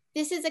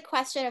 this is a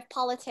question of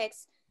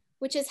politics,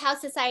 which is how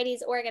society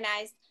is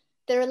organized,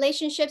 the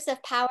relationships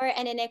of power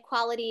and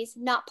inequalities,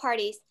 not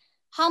parties.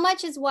 How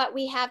much is what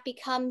we have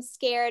become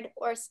scared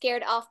or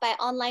scared off by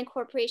online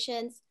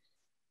corporations?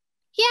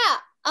 Yeah,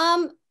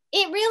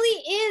 it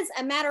really is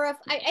a matter of,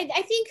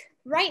 I think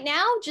right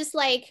now, just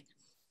like,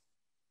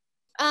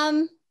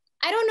 I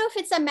don't know if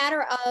it's a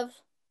matter of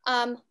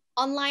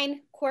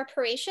online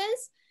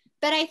corporations,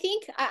 but I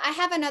think I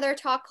have another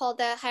talk called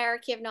The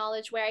Hierarchy of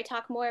Knowledge where I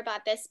talk more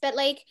about this, but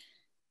like,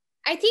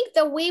 I think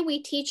the way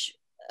we teach,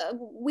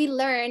 we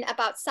learn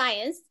about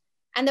science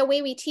and the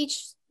way we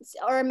teach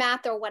or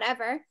math or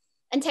whatever,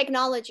 and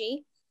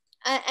technology,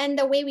 and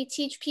the way we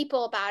teach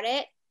people about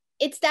it,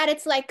 it's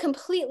like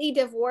completely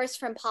divorced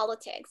from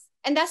politics.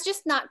 And that's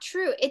just not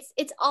true. It's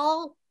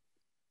all,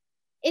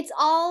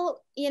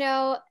 you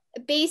know,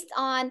 based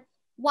on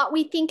what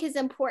we think is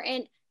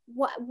important,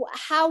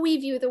 how we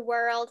view the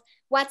world,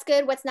 what's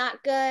good, what's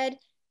not good.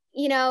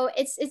 You know,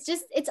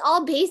 it's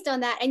all based on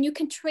that. And you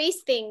can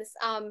trace things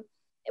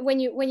when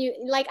you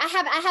like,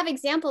 I have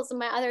examples in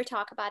my other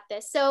talk about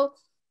this.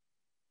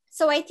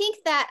 So I think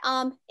that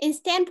in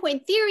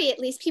standpoint theory, at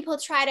least, a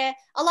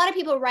lot of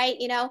people write,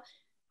 you know,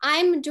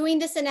 I'm doing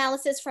this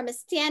analysis from a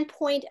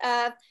standpoint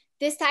of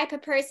this type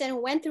of person who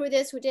went through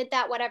this, who did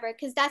that, whatever,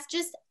 because that's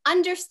just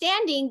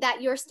understanding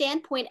that your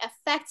standpoint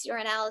affects your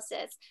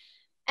analysis.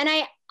 And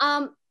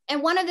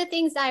and one of the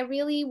things I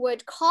really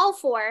would call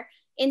for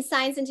in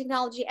science and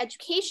technology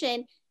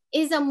education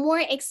is a more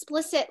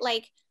explicit,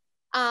 like,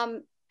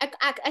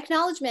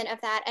 acknowledgement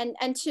of that,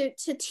 and to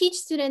teach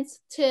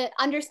students to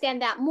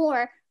understand that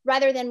more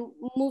rather than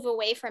move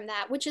away from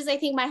that, which is, I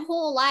think, my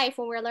whole life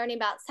when we're learning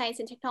about science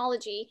and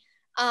technology.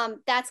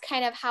 That's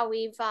kind of how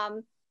we've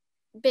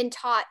been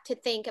taught to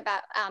think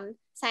about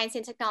science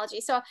and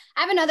technology. So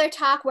I have another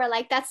talk where,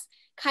 like, that's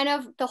kind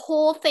of the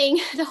whole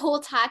thing, the whole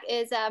talk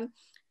is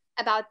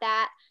about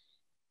that.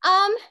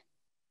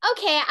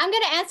 Okay, I'm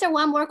gonna answer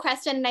one more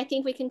question and I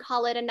think we can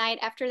call it a night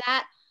after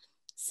that.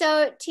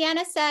 So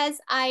Tiana says,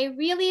 I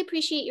really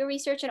appreciate your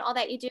research and all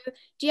that you do.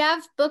 Do you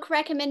have book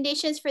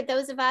recommendations for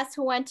those of us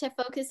who want to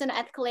focus on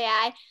ethical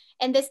AI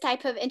and this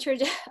type of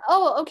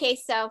Oh, okay,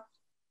 so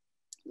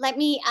let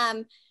me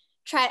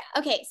try.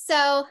 Okay,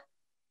 so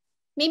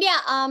maybe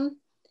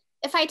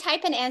if I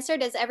type an answer,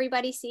 does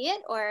everybody see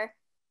it, or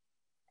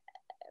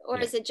yeah,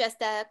 is it just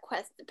the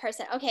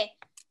person? Okay,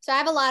 so I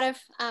have a lot of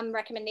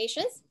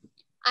recommendations.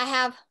 I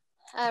have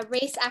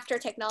Race After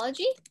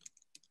Technology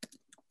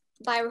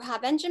by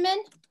Ruha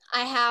Benjamin.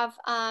 I have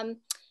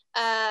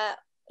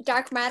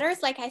Dark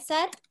Matters, like I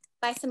said,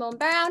 by Simone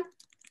Brown.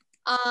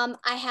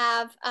 I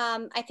have,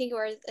 I think,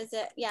 or is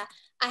it, yeah,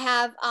 I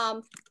have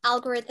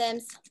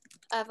Algorithms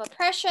of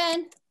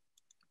Oppression,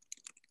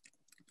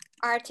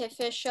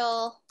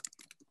 Artificial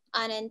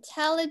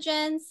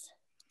Unintelligence.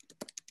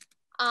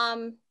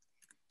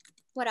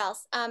 What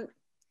else?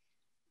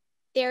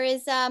 There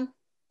is a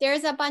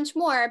bunch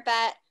more,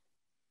 but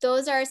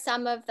those are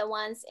some of the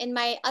ones. In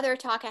my other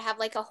talk, I have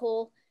like a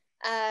whole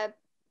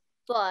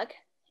book.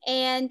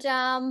 And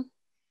I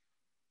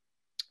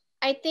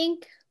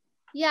think,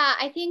 yeah,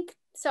 I think,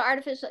 so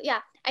artificial,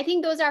 yeah, I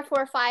think those are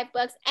 4 or 5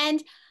 books.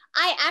 And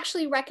I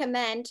actually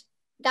recommend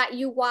that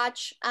you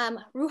watch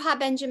Ruha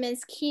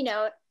Benjamin's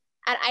keynote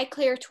at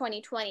iClear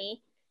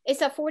 2020.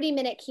 It's a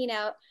 40-minute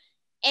keynote.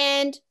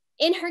 And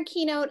in her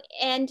keynote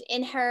and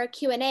in her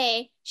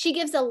Q&A, she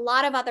gives a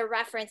lot of other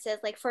references.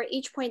 Like for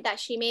each point that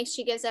she makes,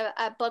 she gives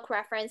a book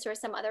reference or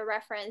some other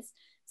reference.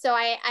 So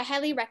I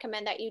highly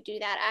recommend that you do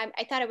that.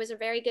 I thought it was a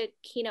very good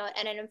keynote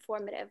and an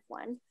informative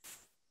one.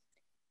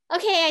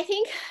 Okay, I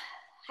think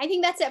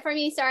that's it for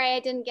me. Sorry,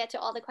 I didn't get to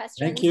all the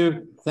questions. Thank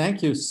you.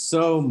 Thank you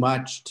so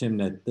much,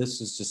 Timnit.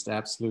 This is just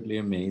absolutely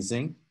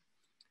amazing.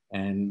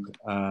 And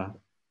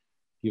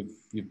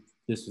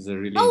this was a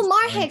really— Oh,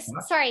 Mar Hicks,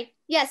 sorry.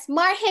 Yes,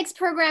 Mar Hicks,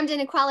 Programmed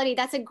Inequality.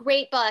 That's a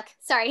great book.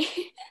 Sorry.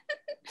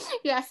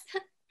 Yes.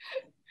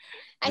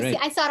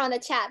 I saw it on the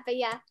chat, but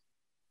yeah.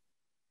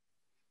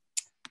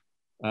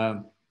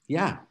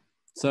 Yeah,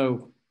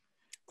 so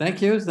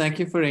thank you. Thank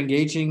you for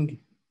engaging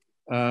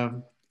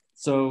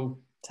so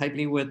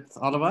tightly with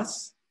all of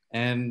us,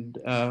 and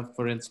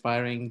for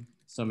inspiring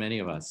so many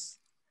of us.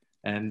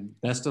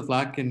 And best of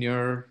luck in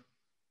your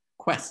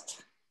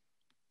quest.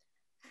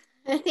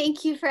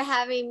 Thank you for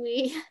having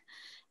me.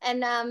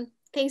 And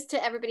thanks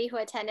to everybody who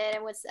attended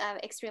and was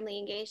extremely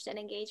engaged and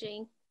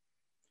engaging.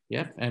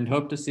 Yep, and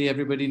hope to see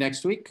everybody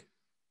next week.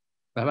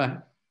 Bye-bye.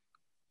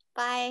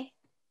 Bye.